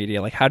social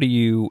media? Like, how do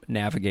you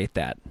navigate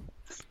that?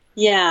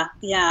 Yeah.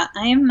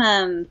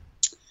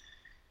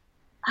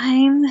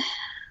 I'm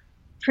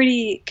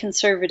pretty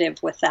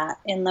conservative with that,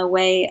 in the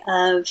way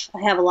of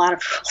I have a lot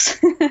of rules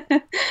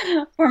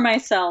for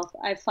myself.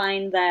 I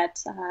find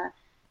that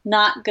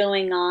not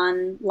going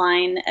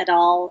online at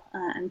all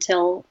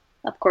until,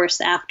 of course,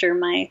 after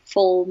my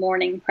full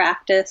morning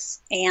practice,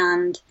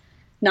 and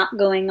not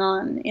going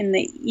on in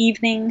the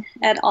evening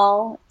at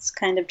all. It's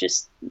kind of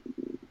just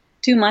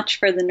too much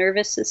for the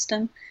nervous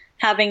system.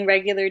 Having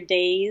regular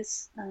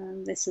days.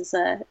 This is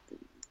a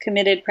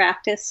committed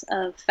practice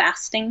of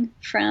fasting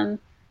from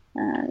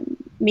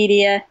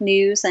media,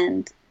 news,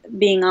 and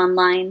being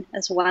online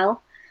as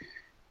well.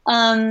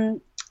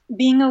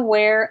 Being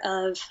aware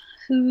of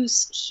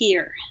who's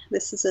here.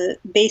 This is a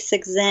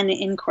basic Zen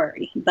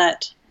inquiry,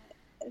 but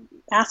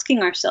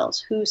asking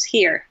ourselves who's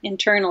here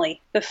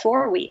internally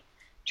before we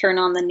turn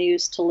on the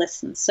news to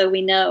listen, so we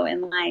know,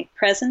 am I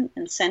present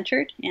and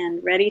centered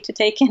and ready to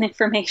take in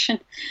information,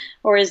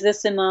 or is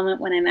this a moment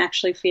when I'm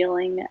actually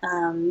feeling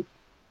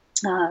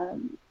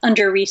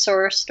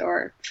under-resourced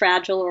or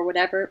fragile or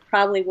whatever? It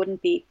probably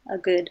wouldn't be a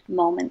good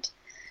moment.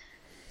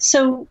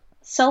 So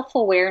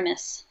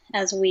self-awareness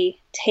as we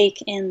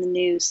take in the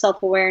news,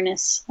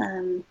 self-awareness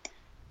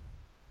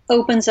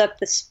opens up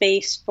the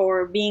space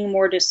for being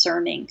more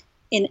discerning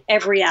in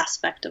every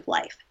aspect of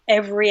life,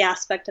 every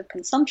aspect of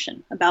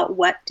consumption, about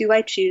what do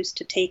I choose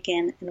to take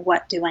in and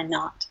what do I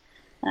not.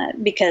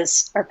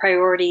 Because our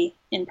priority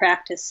in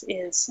practice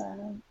is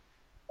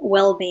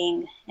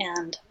well-being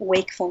and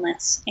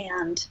wakefulness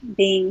and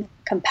being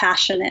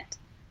compassionate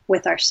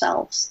with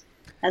ourselves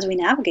as we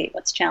navigate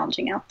what's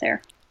challenging out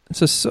there.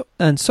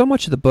 So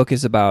much of the book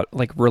is about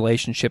like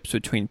relationships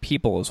between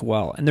people as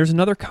well. And there's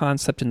another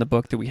concept in the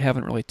book that we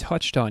haven't really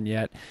touched on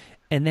yet,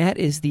 and that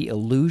is the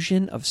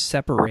illusion of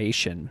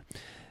separation.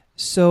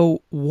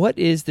 So what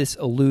is this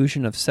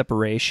illusion of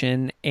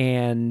separation,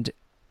 and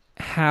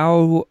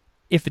how,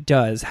 if it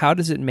does, how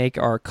does it make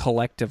our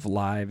collective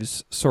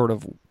lives sort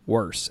of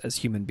worse as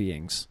human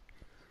beings?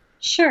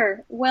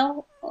 Sure.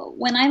 Well,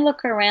 when I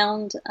look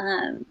around,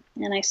 and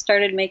I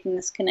started making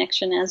this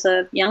connection as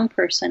a young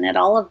person, at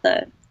all of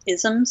the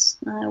isms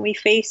we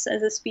face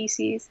as a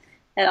species,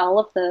 at all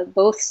of the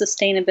both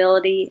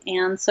sustainability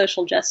and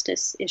social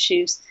justice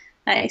issues,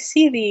 I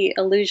see the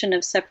illusion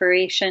of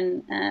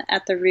separation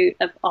at the root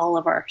of all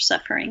of our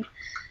suffering.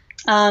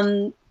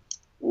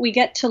 We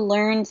get to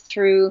learn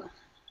through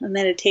a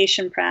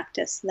meditation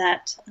practice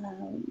that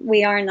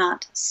we are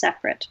not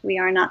separate. We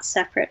are not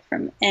separate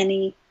from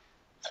any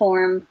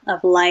form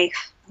of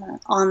life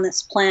on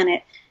this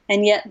planet.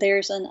 And yet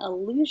there's an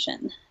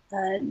illusion,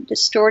 a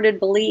distorted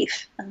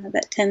belief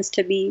that tends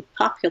to be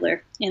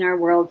popular in our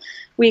world.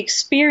 We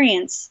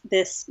experience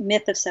this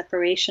myth of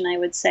separation, I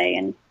would say,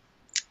 and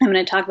I'm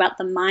going to talk about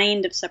the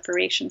mind of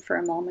separation for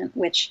a moment,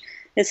 which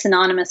is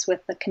synonymous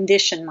with the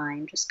conditioned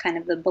mind, just kind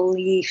of the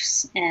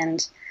beliefs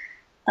and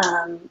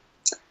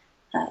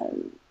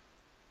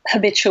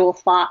habitual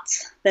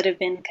thoughts that have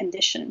been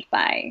conditioned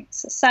by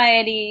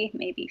society,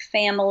 maybe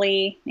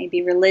family,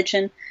 maybe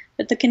religion.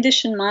 But the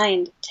conditioned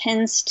mind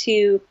tends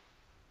to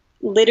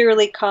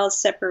literally cause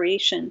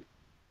separation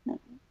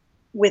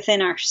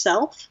within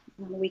ourselves.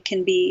 We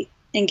can be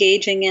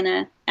engaging in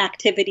an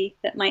activity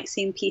that might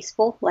seem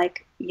peaceful,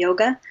 like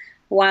yoga,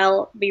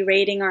 while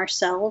berating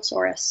ourselves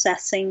or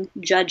assessing,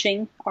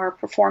 judging our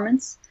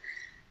performance.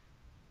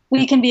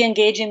 We can be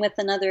engaging with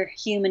another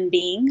human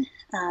being,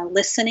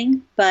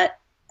 listening, but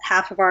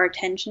half of our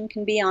attention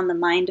can be on the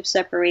mind of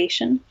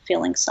separation,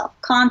 feeling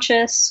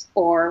self-conscious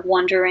or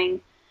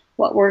wondering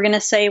what we're going to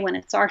say when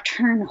it's our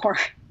turn or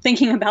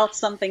thinking about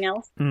something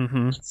else.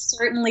 Mm-hmm. It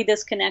certainly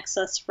disconnects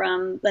us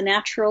from the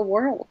natural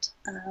world.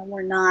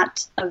 We're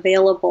not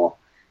available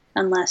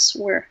unless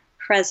we're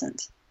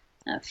present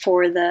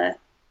for the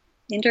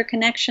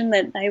interconnection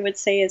that I would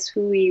say is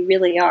who we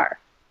really are.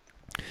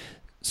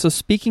 So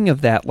speaking of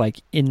that,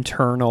 like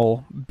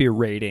internal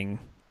berating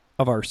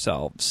of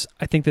ourselves,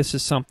 I think this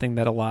is something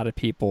that a lot of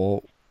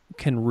people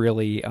can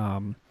really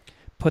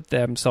put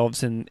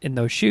themselves in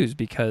those shoes,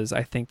 because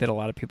I think that a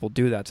lot of people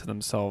do that to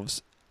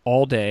themselves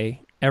all day,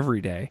 every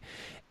day.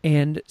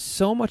 And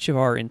so much of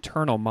our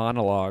internal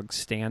monologue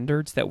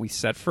standards that we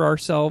set for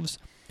ourselves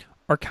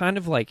are kind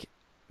of like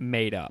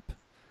made up,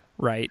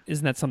 right?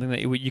 Isn't that something that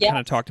you kind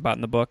of talked about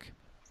in the book?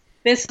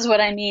 This is what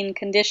I mean,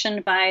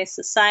 conditioned by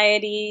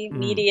society,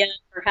 media,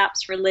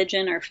 perhaps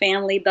religion or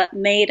family, but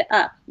made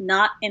up,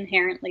 not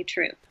inherently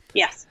true.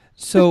 Yes.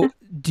 So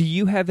do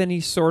you have any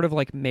sort of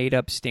like made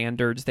up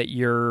standards that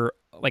you're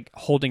like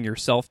holding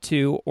yourself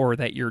to, or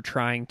that you're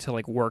trying to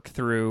like work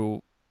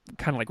through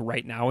kind of like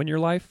right now in your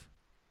life?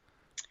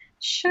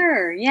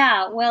 Sure.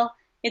 Yeah. Well,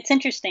 it's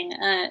interesting.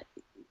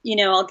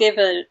 I'll give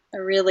a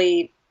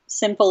really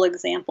simple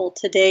example.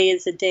 Today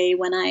is a day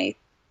when I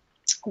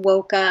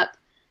woke up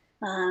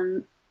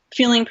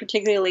feeling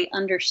particularly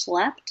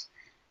underslept.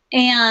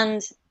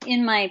 And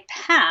in my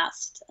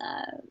past,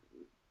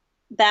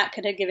 that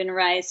could have given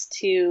rise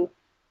to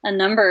a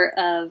number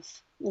of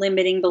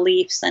limiting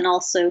beliefs and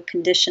also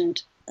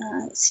conditioned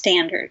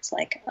standards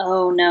like,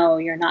 oh no,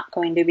 you're not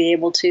going to be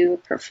able to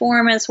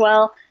perform as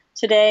well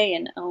today,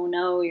 and oh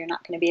no, you're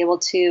not going to be able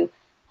to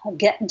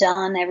get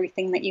done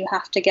everything that you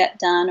have to get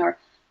done, or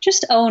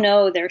just, oh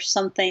no, there's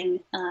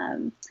something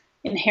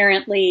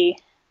inherently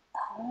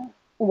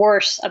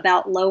worse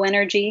about low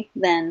energy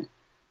than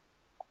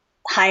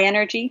high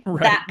energy,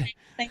 Right. that kind of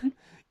thing.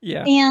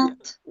 Yeah. And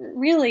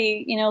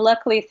really,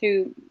 luckily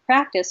through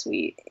practice,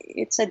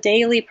 it's a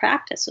daily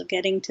practice of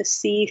getting to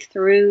see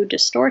through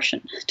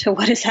distortion to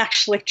what is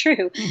actually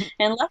true.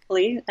 And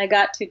luckily, I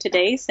got to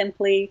today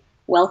simply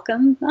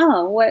welcome,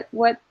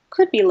 what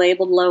could be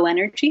labeled low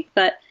energy,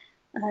 but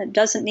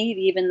doesn't need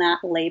even that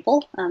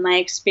label. My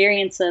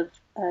experience of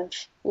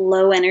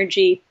low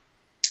energy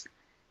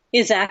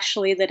is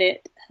actually that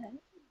it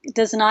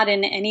does not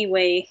in any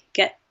way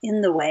get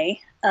in the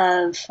way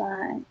of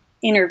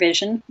inner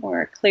vision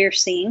or clear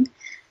seeing.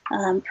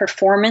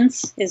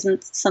 Performance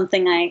isn't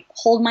something I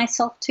hold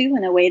myself to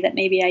in a way that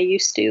maybe I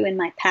used to in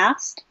my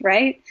past,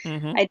 right?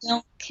 Mm-hmm. I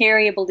don't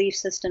carry a belief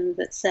system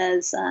that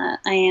says I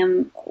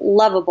am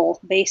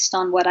lovable based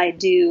on what I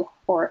do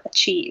or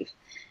achieve.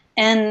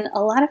 And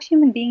a lot of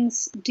human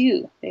beings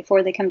do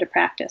before they come to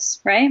practice,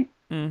 right?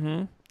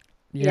 Mm-hmm.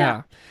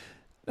 Yeah.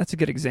 That's a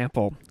good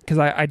example, because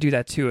I do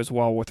that too as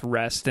well with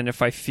rest. And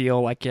if I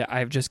feel like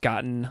I've just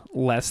gotten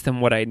less than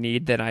what I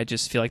need, then I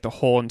just feel like the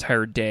whole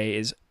entire day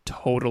is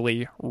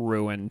totally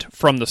ruined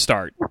from the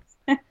start.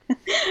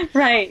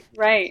 Right.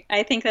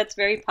 I think that's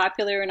very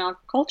popular in our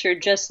culture,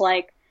 just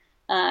like,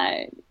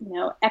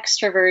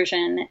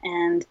 extroversion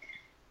and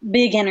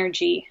big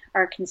energy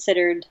are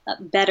considered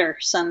better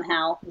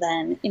somehow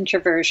than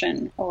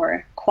introversion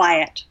or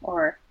quiet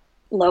or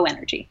low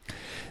energy.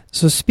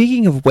 So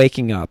speaking of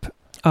waking up,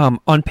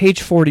 on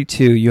page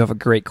 42, you have a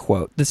great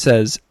quote that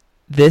says,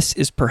 "This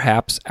is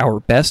perhaps our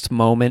best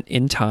moment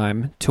in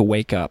time to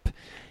wake up.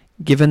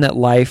 Given that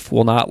life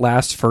will not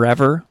last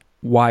forever,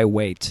 why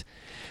wait?"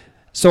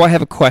 So I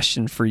have a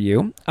question for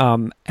you.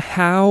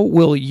 How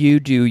will you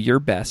do your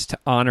best to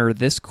honor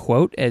this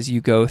quote as you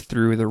go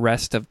through the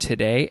rest of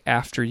today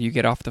after you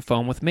get off the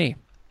phone with me?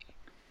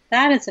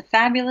 That is a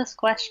fabulous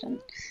question.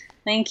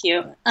 Thank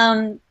you.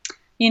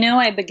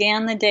 I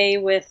began the day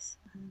with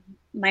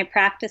my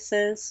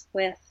practices,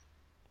 with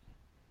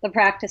the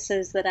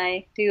practices that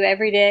I do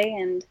every day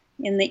and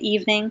in the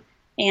evening.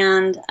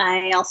 And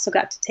I also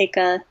got to take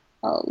a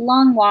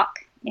long walk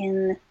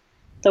in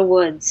the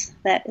woods.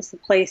 That is the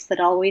place that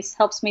always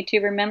helps me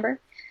to remember.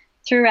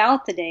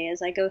 Throughout the day,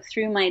 as I go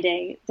through my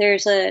day,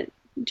 there's a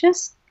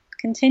just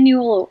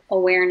continual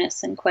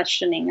awareness and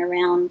questioning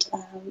around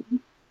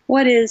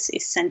what is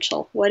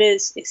essential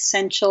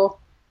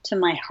to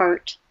my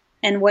heart,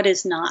 and what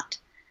is not.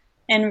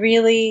 And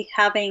really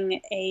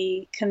having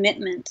a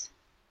commitment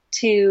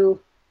to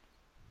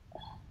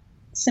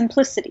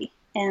simplicity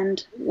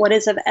and what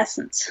is of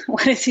essence,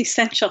 what is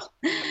essential,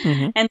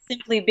 and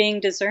simply being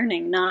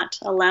discerning, not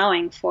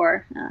allowing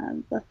for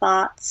the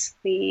thoughts,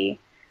 the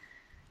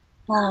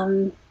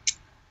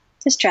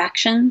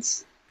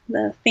distractions,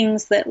 the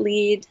things that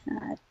lead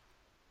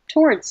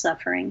towards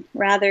suffering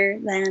rather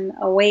than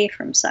away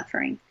from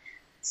suffering.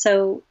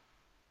 So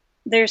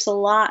there's a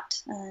lot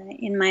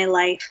in my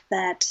life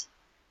that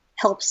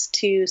helps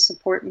to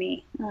support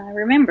me,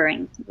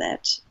 remembering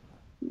that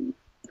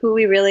who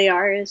we really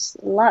are is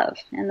love,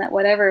 and that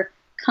whatever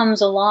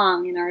comes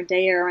along in our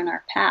day or in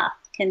our path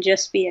can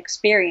just be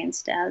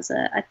experienced as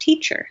a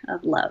teacher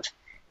of love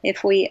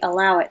if we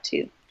allow it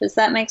to. Does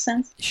that make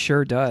sense?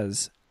 Sure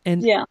does.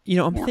 And, Yeah.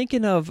 I'm Yeah.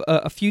 thinking of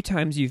a few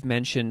times you've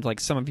mentioned like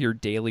some of your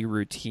daily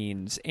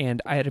routines,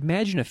 and I'd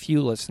imagine a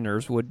few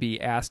listeners would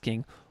be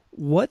asking,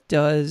 what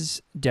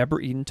does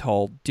Deborah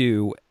Edenthal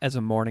do as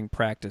a morning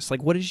practice?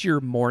 Like, what is your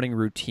morning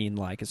routine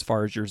like as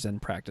far as your Zen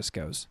practice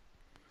goes?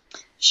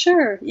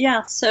 Sure.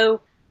 Yeah.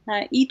 So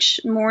each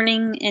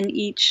morning and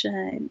each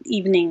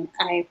evening,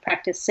 I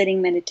practice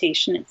sitting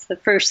meditation. It's the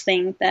first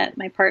thing that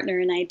my partner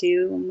and I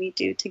do when we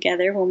do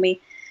together when we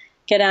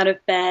get out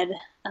of bed.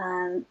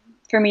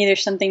 For me,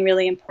 there's something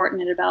really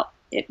important about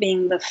it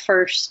being the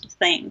first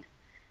thing,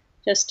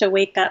 just to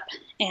wake up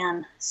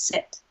and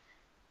sit.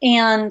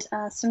 And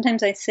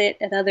sometimes I sit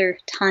at other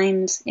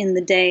times in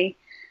the day.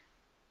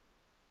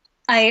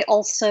 I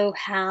also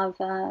have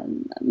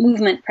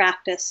movement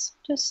practice,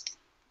 just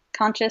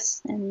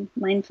conscious and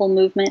mindful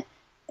movement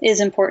is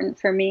important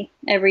for me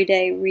every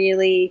day,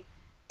 really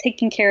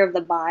taking care of the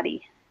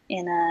body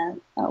in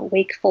a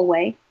wakeful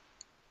way.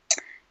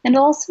 And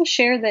also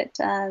share that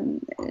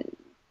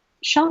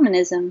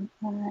shamanism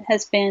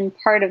has been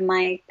part of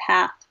my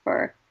path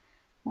for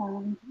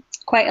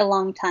quite a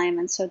long time.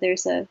 And so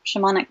there's a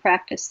shamanic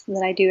practice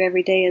that I do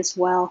every day as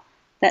well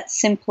that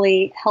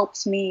simply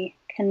helps me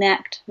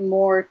connect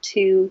more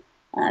to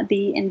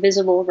the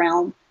invisible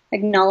realm,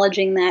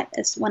 acknowledging that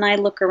as when I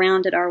look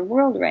around at our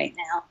world right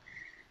now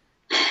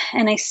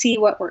and I see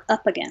what we're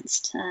up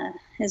against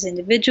as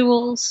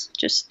individuals,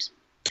 just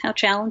how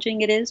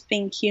challenging it is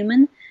being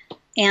human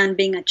and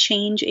being a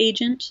change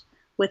agent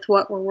with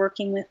what we're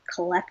working with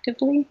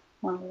collectively,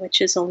 which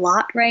is a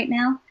lot right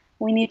now.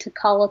 We need to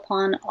call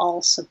upon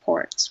all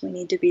supports. We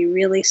need to be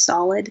really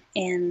solid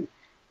in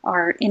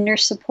our inner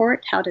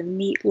support, how to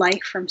meet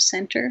life from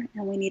center,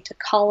 and we need to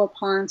call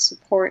upon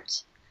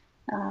support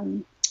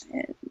from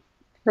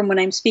what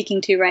I'm speaking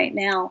to right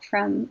now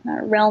from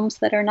realms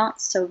that are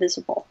not so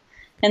visible.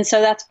 And so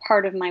that's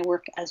part of my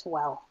work as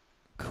well.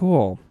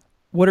 Cool.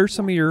 What are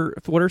some of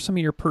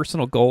your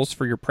personal goals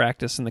for your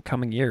practice in the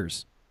coming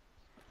years?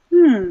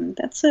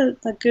 That's a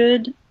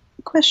good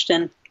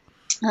question.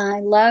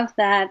 I love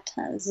that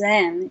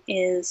Zen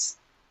is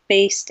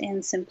based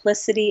in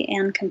simplicity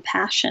and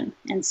compassion.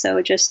 And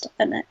so just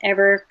an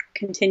ever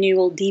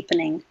continual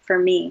deepening for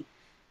me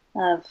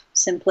of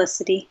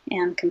simplicity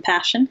and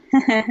compassion.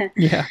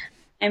 Yeah.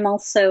 I'm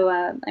also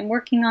I'm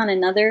working on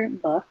another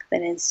book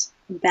that is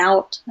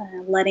about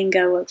letting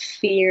go of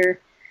fear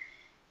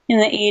in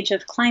the age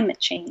of climate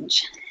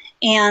change.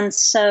 And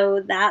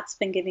so that's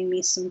been giving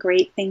me some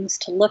great things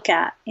to look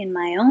at in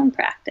my own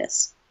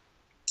practice,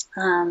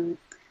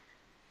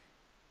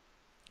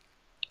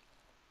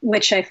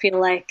 which I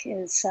feel like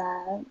is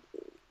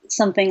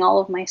something all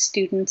of my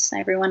students,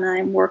 everyone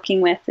I'm working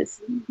with, is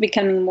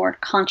becoming more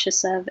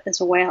conscious of as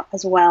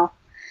well.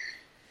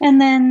 And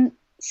then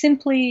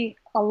simply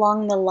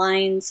along the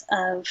lines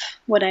of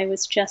what I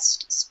was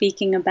just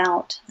speaking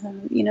about,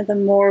 the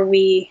more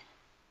we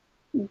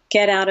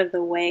get out of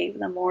the way,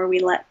 the more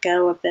we let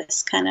go of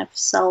this kind of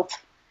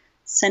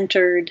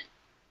self-centered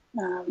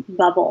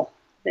bubble,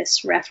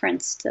 this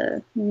reference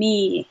to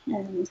me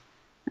and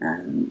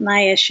my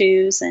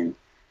issues and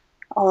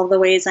all the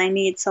ways I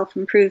need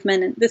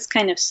self-improvement, and this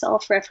kind of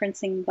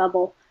self-referencing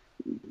bubble,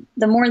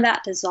 the more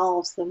that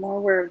dissolves, the more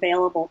we're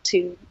available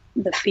to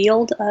the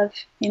field of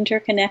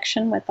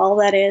interconnection with all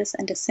that is,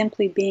 and to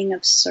simply being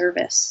of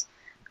service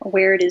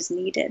where it is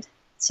needed.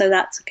 So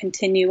that's a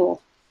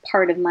continual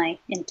part of my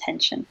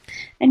intention.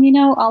 And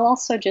I'll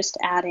also just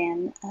add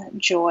in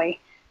joy.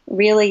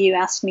 Really, you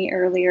asked me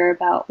earlier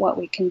about what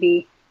we can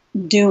be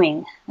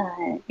doing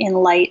in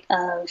light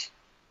of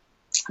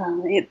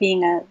it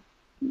being a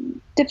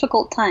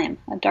difficult time,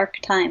 a dark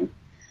time,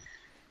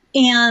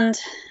 and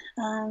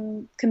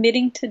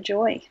committing to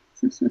joy,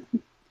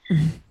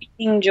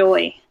 being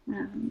joy,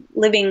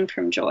 living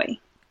from joy.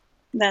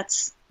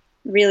 That's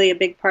really a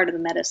big part of the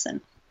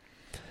medicine.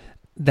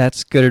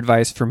 That's good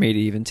advice for me to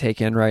even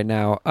take in right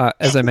now.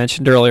 As I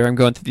mentioned earlier, I'm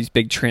going through these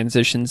big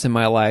transitions in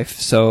my life,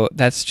 so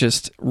that's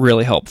just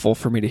really helpful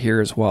for me to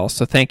hear as well.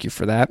 So thank you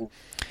for that.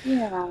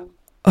 Yeah.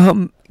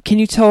 Can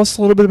you tell us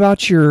a little bit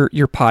about your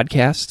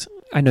podcast?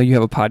 I know you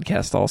have a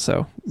podcast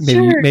also.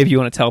 Sure. Maybe you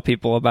want to tell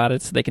people about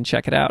it so they can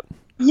check it out.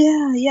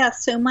 Yeah.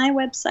 So my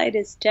website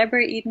is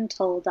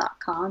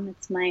deborahedentol.com.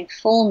 It's my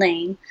full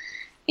name.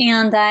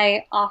 And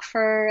I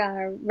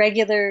offer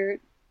regular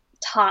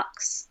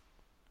talks,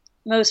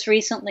 most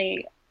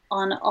recently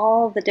on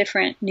all the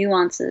different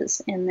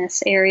nuances in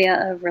this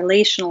area of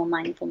relational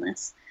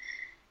mindfulness.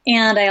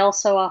 And I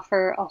also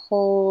offer a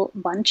whole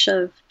bunch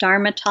of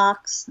Dharma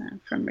talks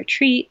from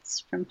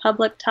retreats, from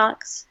public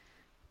talks,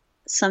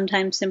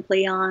 sometimes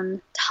simply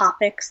on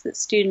topics that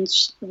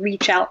students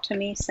reach out to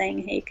me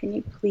saying, hey, can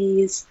you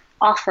please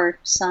offer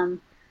some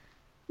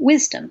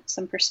wisdom,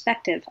 some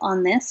perspective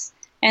on this?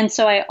 And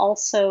so I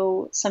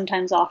also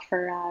sometimes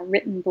offer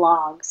written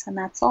blogs, and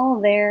that's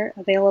all there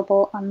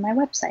available on my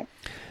website.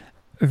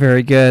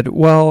 Very good.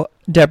 Well,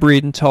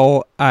 Deborah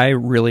Edenthal, I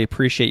really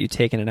appreciate you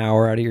taking an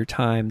hour out of your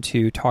time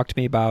to talk to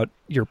me about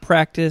your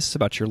practice,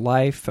 about your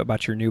life,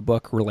 about your new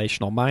book,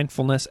 Relational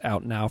Mindfulness,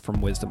 out now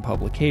from Wisdom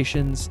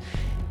Publications.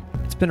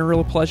 It's been a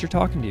real pleasure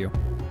talking to you.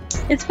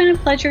 It's been a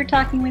pleasure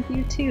talking with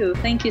you too.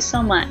 Thank you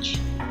so much.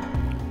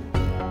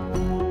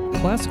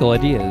 Classical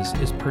Ideas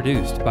is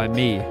produced by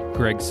me,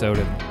 Greg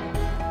Soden.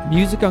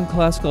 Music on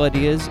Classical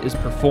Ideas is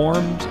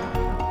performed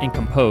and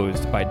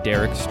composed by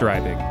Derek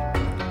Strybig.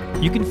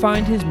 You can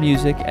find his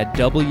music at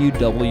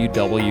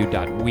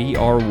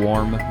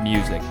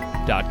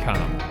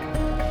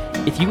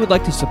www.wearewarmmusic.com. If you would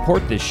like to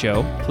support this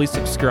show, please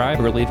subscribe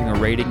or leaving a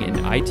rating in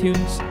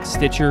iTunes,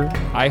 Stitcher,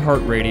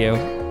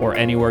 iHeartRadio, or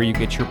anywhere you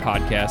get your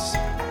podcasts.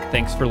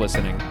 Thanks for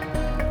listening.